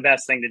like the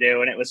best thing to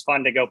do. And it was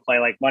fun to go play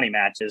like money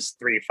matches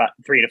 3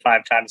 to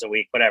 5 times a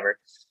week, whatever.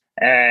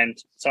 And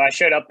so I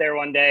showed up there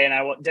one day and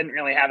I didn't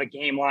really have a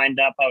game lined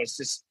up. I was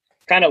just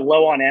kind of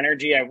low on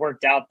energy. I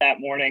worked out that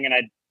morning and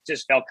I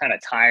just felt kind of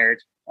tired.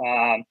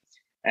 And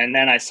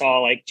then I saw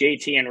like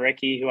JT and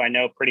Ricky, who I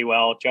know pretty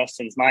well.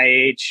 Justin's my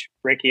age.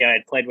 Ricky, I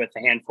had played with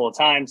a handful of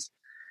times.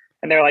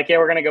 And they're like, yeah,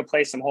 we're going to go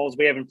play some holes.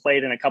 We haven't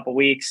played in a couple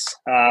weeks.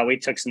 We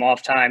took some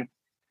off time.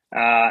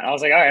 I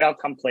was like, all right, I'll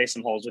come play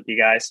some holes with you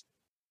guys.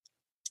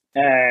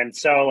 And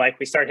so like,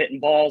 we start hitting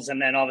balls,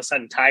 and then all of a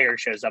sudden Tiger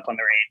shows up on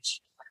the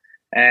range.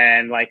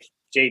 And like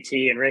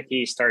JT and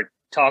Ricky start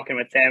talking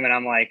with him, and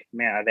I'm like,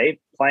 man, are they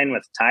playing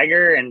with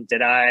Tiger? And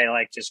did I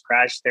just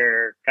crash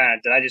their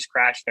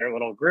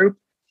little group?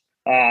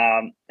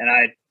 And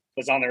I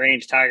was on the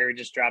range. Tiger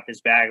just dropped his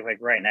bag like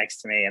right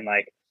next to me, and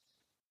like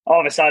all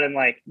of a sudden,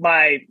 like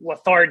my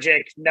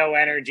lethargic, no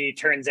energy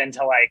turns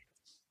into like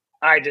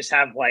I just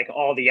have like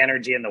all the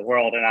energy in the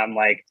world, and I'm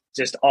like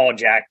just all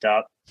jacked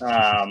up.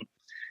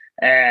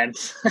 And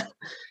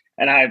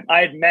And I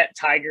had met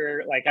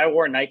Tiger, like I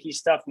wore Nike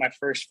stuff my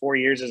first 4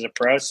 years as a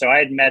pro. So I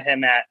had met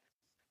him at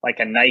like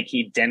a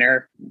Nike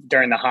dinner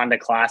during the Honda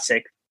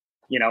Classic,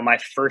 my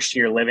first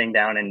year living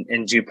down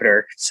in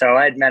Jupiter. So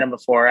I had met him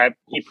before.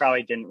 He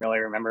probably didn't really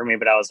remember me,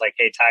 but I was like,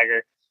 hey,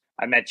 Tiger,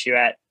 I met you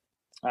at,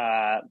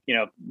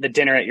 the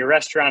dinner at your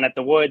restaurant at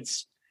the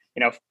Woods,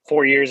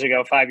 5 years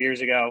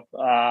ago.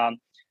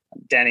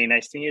 Denny,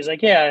 nice to meet you. He was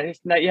like,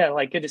 yeah,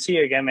 like good to see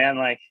you again, man.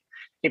 Like,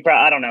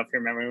 I don't know if you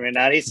remember me or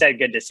not. He said,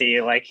 good to see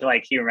you. Like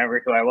he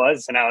remembered who I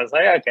was. And I was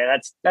like, okay,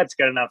 that's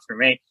good enough for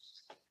me.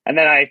 And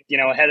then I,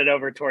 headed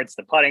over towards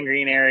the putting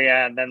green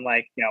area. And then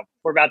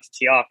we're about to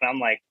tee off, and I'm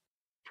like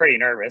pretty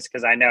nervous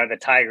because I know the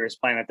Tiger is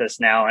playing with us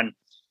now. And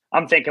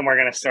I'm thinking we're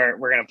going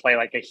to play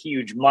like a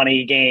huge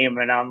money game.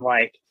 And I'm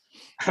like,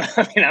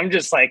 I'm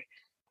just like,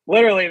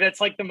 literally, that's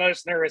like the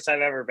most nervous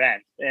I've ever been.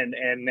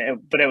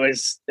 But it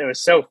was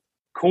so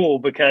cool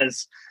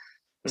because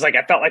it was like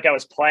I felt like I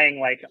was playing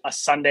like a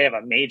Sunday of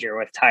a major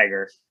with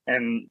Tiger,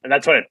 and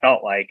that's what it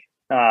felt like.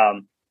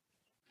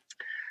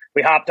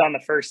 We hopped on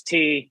the first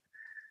tee,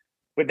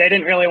 but they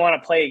didn't really want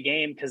to play a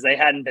game because they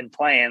hadn't been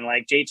playing.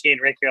 Like JT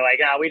and Rick are like,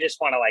 we just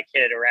want to like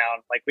hit it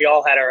around. Like we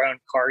all had our own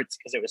carts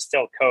because it was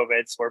still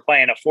COVID, so we're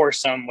playing a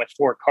foursome with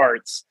 4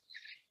 carts,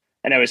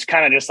 and it was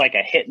kind of just like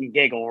a hit and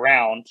giggle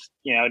round,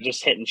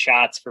 just hitting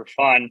shots for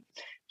fun.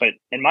 But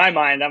in my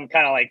mind, I'm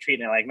kind of like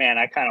treating it like, man,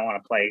 I kind of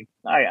want to play.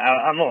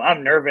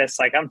 I'm nervous.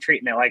 Like I'm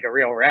treating it like a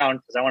real round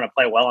because I want to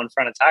play well in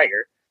front of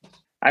Tiger.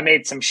 I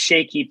made some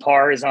shaky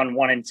pars on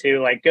 1 and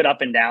 2, like good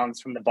up and downs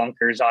from the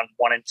bunkers on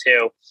 1 and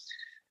 2.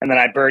 And then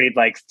I birdied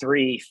like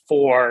 3,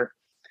 4.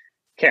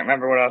 Can't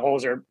remember what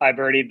holes I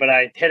birdied, but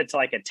I hit it to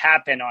like a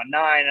tap in on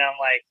 9. And I'm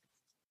like,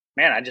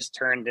 man, I just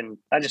turned in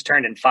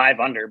 5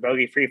 under,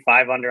 bogey free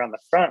 5 under on the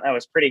front. That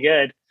was pretty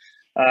good.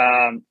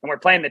 And we're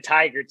playing the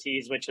Tiger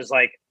tees, which is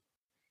like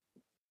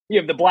you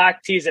have the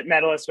black tees at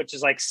Medalist, which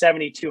is like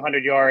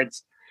 7,200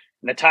 yards.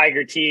 And the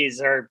Tiger tees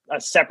are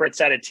a separate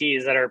set of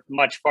tees that are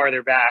much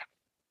farther back.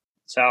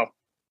 So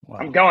wow.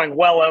 I'm going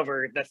well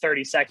over the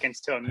 30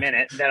 seconds to a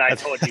minute that I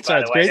told you,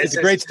 by the way. It's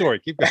a great story.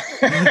 Keep going.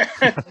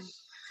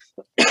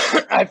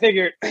 I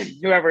figured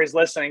whoever is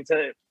listening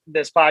to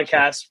this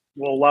podcast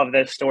will love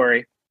this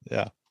story.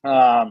 Yeah.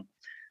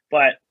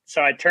 But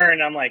so I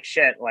turn, I'm like,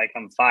 shit, like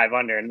I'm 5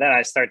 under. And then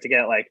I start to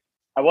get like,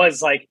 I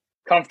was like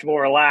comfortable,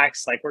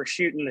 relaxed. Like we're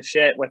shooting the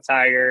shit with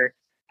Tiger,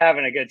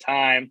 having a good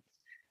time.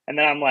 And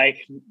then I'm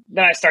like,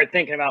 then I start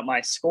thinking about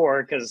my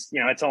score because,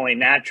 you know, it's only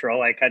natural.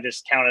 Like I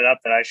just counted up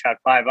that I shot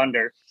 5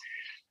 under.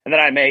 And then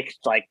I make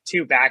like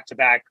 2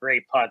 back-to-back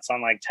great putts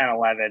on like 10,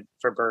 11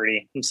 for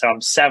birdie. And so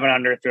I'm 7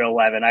 under through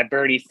 11. I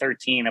birdie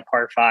 13, a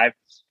par 5,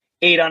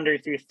 8 under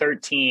through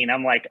 13.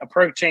 I'm like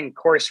approaching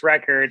course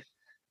record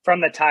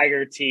from the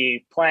Tiger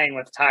tee, playing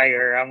with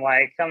Tiger. I'm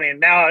like, I mean,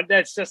 now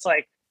that's just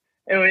like,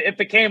 it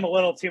became a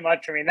little too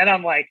much for me. And then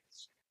I'm like,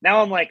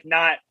 now I'm like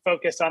not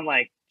focused on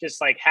like just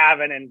like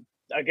having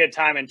a good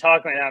time and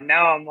talking to them.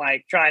 Now I'm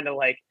like trying to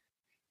like,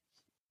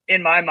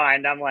 in my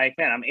mind, I'm like,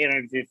 man, I'm 8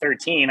 under through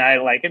 13. I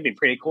like, it'd be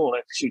pretty cool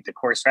to shoot the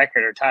course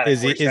record or tie the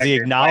Is he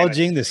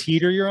acknowledging this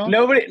heater you're on?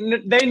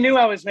 Nobody, they knew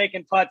I was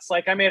making putts.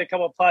 Like I made a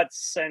couple of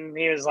putts and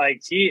he was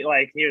like, gee,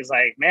 like, he was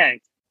like, man,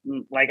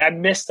 like I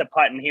missed a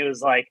putt. And he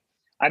was like,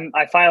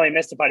 I finally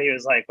missed a putt. He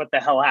was like, what the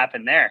hell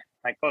happened there?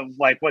 Like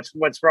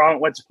what's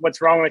wrong?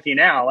 What's wrong with you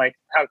now? Like,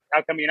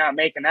 how come you're not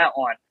making that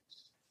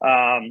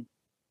one?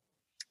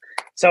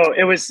 So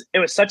it was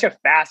such a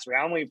fast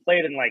round. We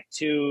played in like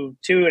two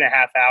and a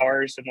half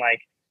hours, and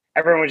like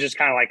everyone was just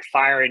kind of like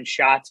firing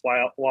shots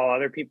while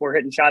other people were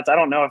hitting shots. I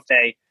don't know if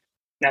they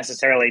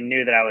necessarily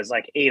knew that I was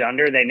like 8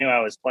 under. They knew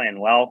I was playing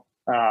well,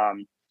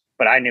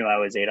 but I knew I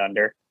was 8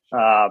 under.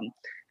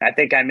 I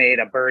think I made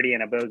a birdie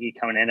and a bogey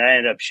coming in. I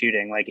ended up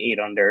shooting like 8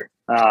 under,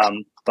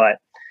 but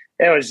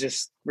it was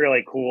just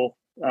really cool,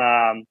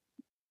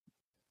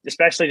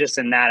 especially just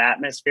in that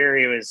atmosphere.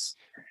 He was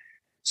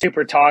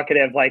super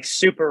talkative, like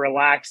super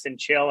relaxed and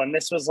chill. And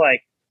this was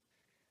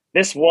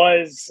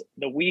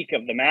the week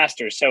of the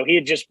Masters. So he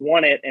had just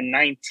won it in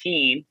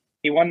 19.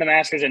 He won the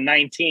Masters in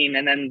 19.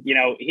 And then, you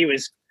know,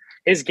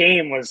 his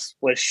game was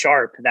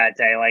sharp that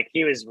day. Like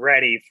he was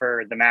ready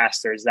for the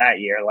Masters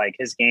that year. Like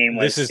his game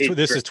was, this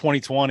is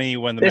 2020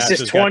 when the this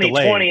Masters is 2020.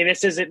 got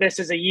delayed. This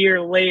is a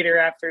year later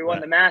after he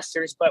won the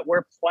Masters, but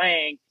we're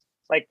playing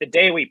like the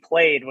day we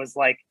played was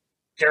like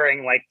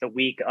during like the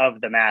week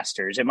of the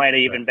Masters. It might've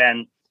even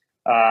been,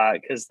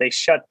 because they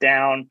shut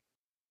down.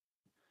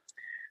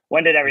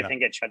 When did everything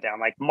get shut down?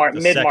 Like mid-March,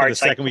 the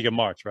second week of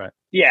March, right?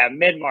 Yeah,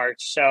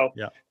 mid-March. So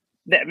yeah,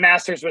 the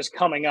Masters was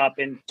coming up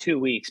in 2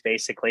 weeks,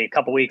 basically a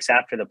couple weeks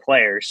after the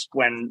Players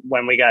when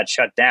we got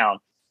shut down,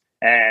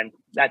 and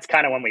that's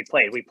kind of when we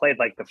played. We played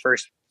like the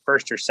first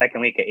or second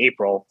week of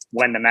April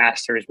when the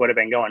Masters would have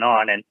been going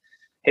on, and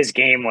his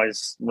game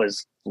was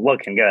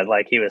looking good.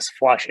 Like he was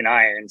flushing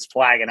irons,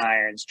 flagging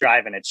irons,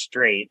 driving it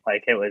straight.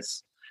 Like it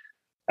was.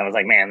 I was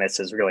like, man, this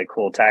is really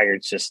cool.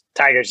 Tiger's just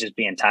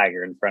being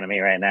Tiger in front of me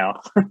right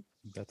now.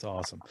 That's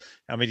awesome.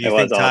 I mean, do you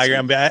think Tiger?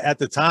 Awesome. I mean, at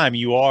the time,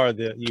 you were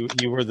the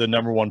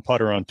 #1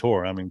 putter on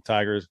tour. I mean,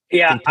 Tiger's.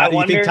 Yeah,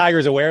 you think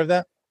Tiger's aware of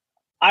that?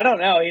 I don't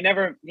know. He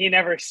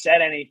never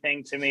said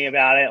anything to me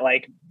about it.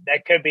 Like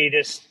that could be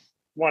just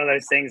one of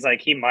those things.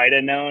 Like he might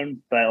have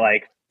known, but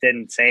like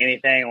didn't say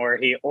anything, or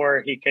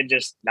he could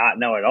just not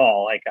know at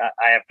all. Like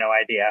I have no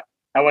idea.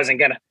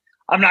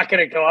 I'm not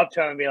gonna go up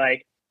to him and be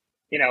like,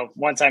 you know,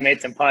 once I made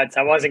some putts,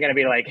 I wasn't going to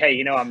be like, hey,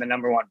 you know, I'm the #1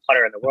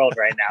 putter in the world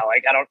right now.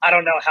 Like, I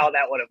don't know how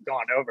that would have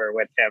gone over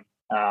with him.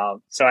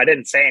 So I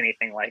didn't say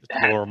anything like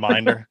that. A little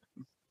reminder.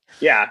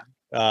 Yeah.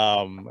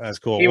 That's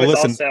cool. He was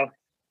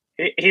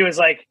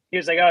like,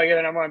 oh,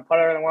 you're the #1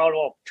 putter in the world.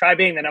 Well, try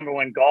being the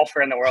 #1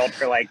 golfer in the world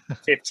for like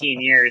 15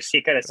 years.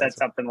 He could have said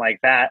something like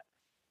that.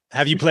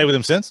 Have you played with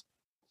him since?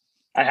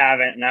 I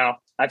haven't. No,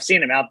 I've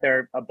seen him out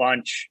there a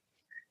bunch.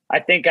 I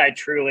think I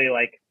truly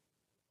like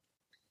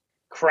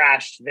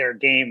crashed their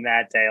game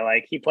that day.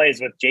 Like he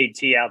plays with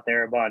JT out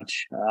there a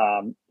bunch.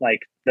 Like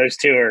those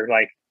two are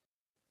like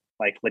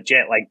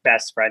legit like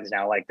best friends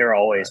now. Like they're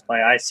always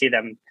playing. I see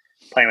them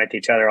playing with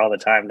each other all the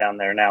time down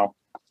there now.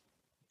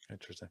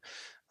 Interesting.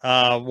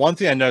 One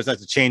thing I noticed, not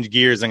to change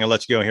gears, I'm gonna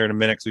let you go here in a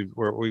minute because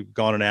we've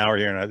gone an hour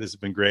here, and this has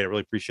been great. I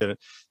really appreciate it.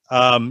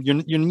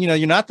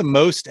 You're not the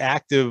most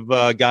active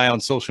guy on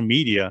social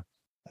media.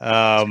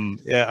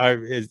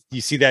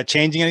 You see that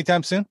changing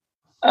anytime soon?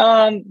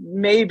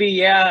 Maybe,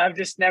 yeah. I've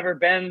just never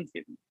been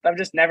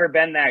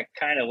that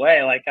kind of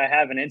way. Like I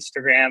have an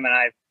Instagram and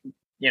I,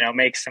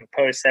 make some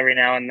posts every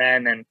now and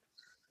then. And,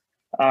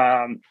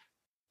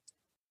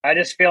 I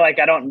just feel like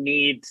I don't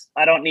need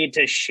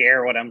to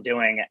share what I'm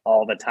doing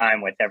all the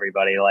time with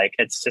everybody. Like,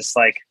 it's just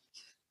like,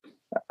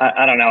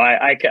 I don't know.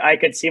 I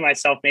could see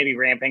myself maybe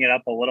ramping it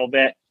up a little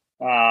bit.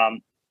 I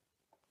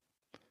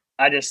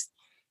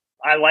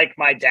like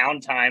my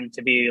downtime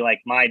to be like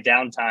my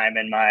downtime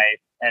and my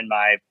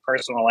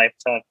personal life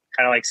to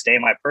kind of like stay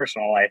in my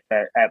personal life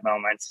at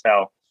moments.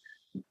 So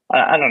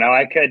I don't know.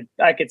 I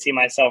could see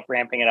myself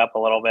ramping it up a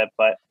little bit,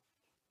 but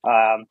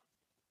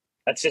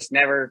that's just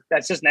never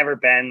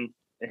been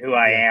who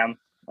I am.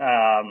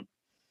 I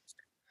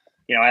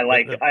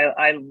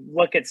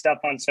look at stuff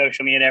on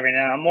social media every now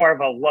and then. I'm more of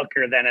a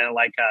looker than a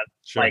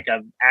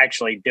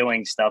actually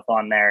doing stuff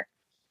on there.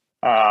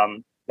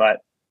 But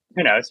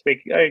who knows?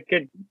 I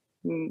could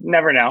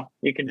never know.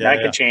 I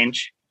could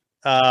change.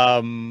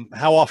 How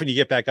often do you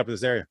get back up to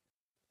this area?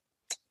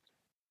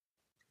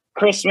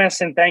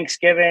 Christmas and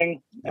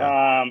Thanksgiving.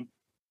 Yeah.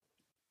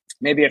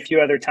 Maybe a few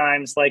other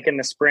times, like in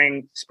the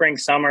spring,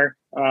 summer.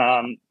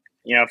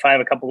 If I have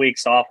a couple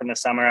weeks off in the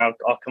summer,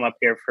 I'll come up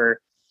here for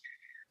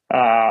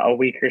a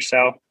week or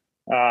so.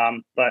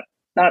 But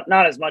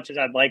not as much as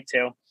I'd like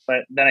to.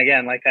 But then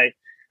again, like I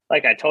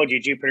told you,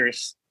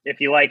 Jupiter's,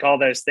 if you like all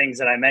those things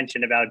that I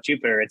mentioned about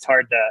Jupiter, it's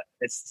kind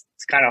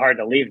of hard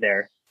to leave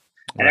there.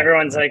 And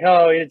everyone's like,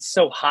 oh, it's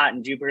so hot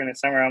in Jupiter in the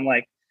summer. I'm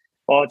like,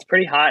 well, it's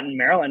pretty hot in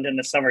Maryland in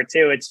the summer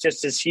too. It's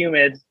just as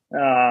humid.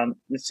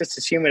 It's just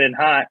as humid and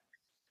hot.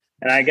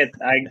 And I get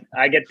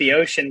the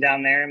ocean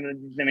down there.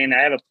 I mean,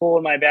 I have a pool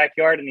in my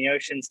backyard, and the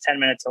ocean's 10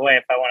 minutes away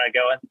if I want to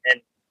go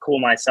and cool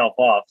myself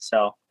off.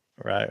 So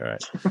right.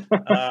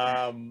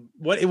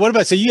 What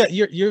about, so you have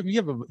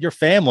your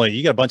family?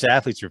 You got a bunch of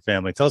athletes in your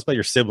family. Tell us about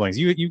your siblings.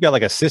 You got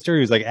like a sister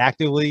who's like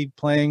actively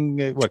playing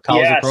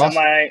college lacrosse?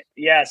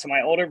 So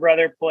my older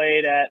brother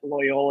played at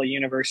Loyola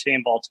University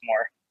in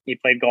Baltimore. He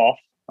played golf.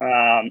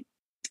 And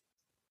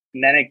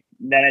then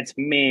it's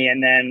me,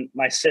 and then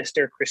my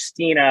sister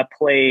Christina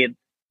played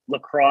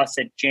lacrosse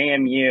at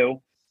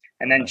JMU,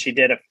 and then she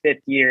did a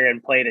 5th year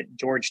and played at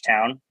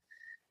Georgetown.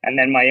 And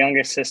then my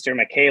youngest sister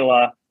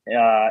Michaela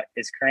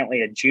is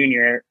currently a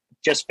junior,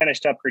 just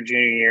finished up her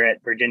junior year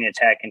at Virginia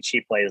Tech, and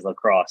she plays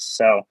lacrosse.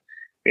 So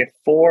we have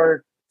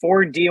four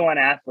D1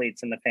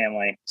 athletes in the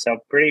family. So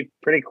pretty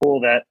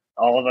cool that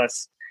all of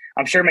us.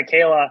 I'm sure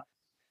Michaela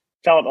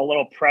felt a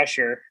little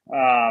pressure.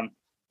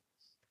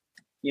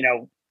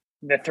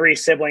 The 3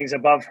 siblings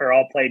above her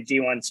all played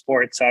D1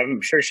 sports, so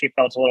I'm sure she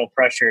felt a little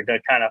pressure to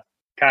kind of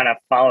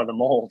follow the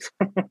mold.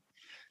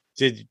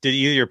 Did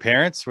either your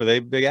parents, were they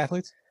big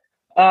athletes?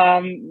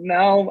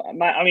 No,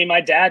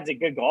 my dad's a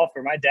good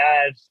golfer. My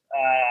dad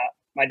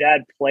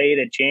played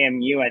at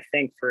JMU, I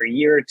think, for a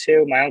year or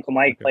two. My uncle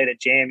Mike played at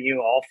JMU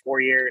all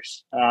 4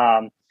 years.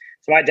 So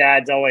my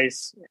dad's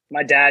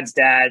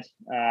dad,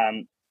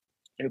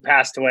 who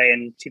passed away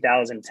in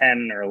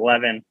 2010 or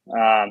 11.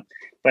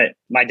 But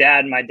my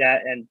dad's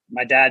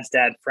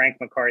dad, Frank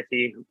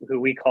McCarthy, who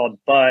we called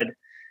Bud,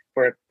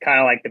 were kind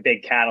of like the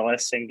big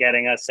catalysts in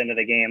getting us into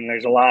the game.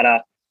 There's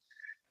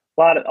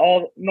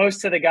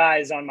most of the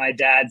guys on my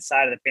dad's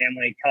side of the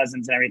family,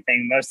 cousins and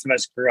everything, most of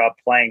us grew up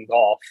playing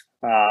golf.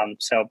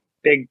 So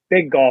big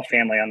golf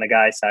family on the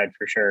guy's side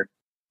for sure.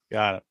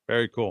 Got it.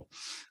 Very cool.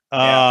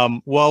 Well,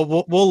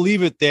 we'll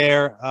leave it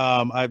there.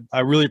 I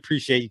really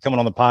appreciate you coming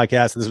on the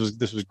podcast.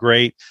 This was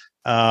great.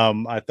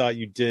 I thought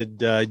you did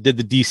the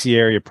DC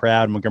area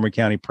proud, Montgomery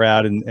County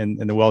proud, and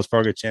the Wells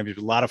Fargo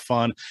Championship. A lot of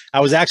fun.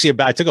 I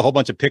took a whole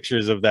bunch of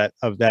pictures of that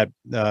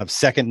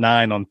second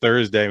 9 on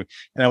Thursday,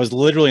 and I was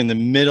literally in the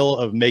middle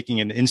of making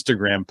an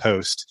Instagram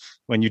post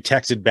when you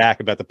texted back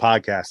about the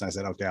podcast, and I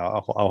said, okay,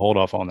 I'll hold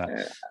off on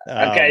that.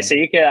 Okay, so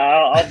you can.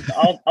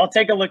 I'll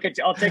take a look at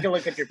your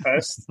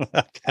post.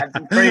 Okay.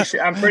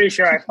 I'm pretty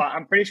sure I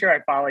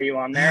follow you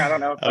on there. I don't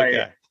know if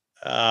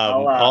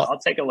I'll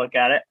take a look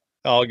at it.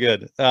 All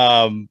good.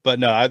 But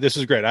no, this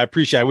is great. I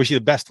appreciate it. I wish you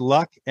the best of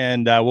luck,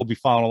 and we'll be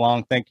following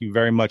along. Thank you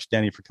very much,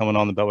 Denny, for coming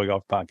on the Beltway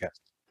Golf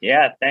Podcast.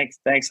 Yeah, thanks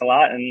a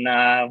lot.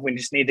 And we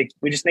just need to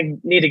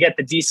get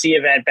the DC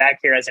event back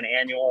here as an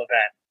annual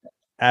event.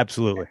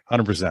 Absolutely.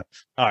 100%.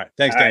 All right.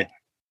 Thanks, Denny.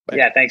 Right.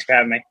 Yeah, thanks for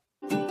having me.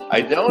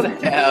 I don't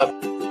have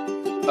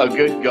a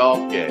good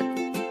golf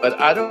game, but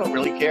I don't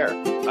really care.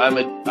 I'm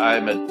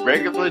a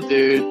regular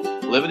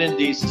dude living in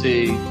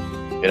DC,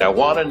 and I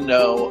want to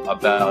know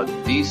about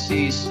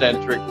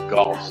DC-centric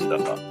golf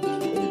stuff.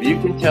 If you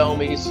can tell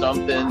me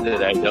something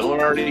that I don't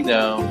already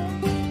know,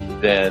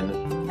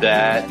 then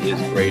that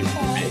is great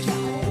for me.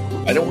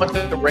 I don't want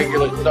the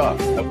regular stuff.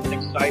 I want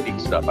exciting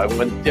stuff. I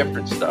want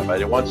different stuff.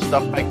 I want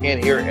stuff I can't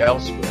hear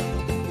elsewhere.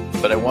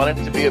 But I want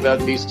it to be about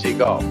DC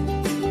golf.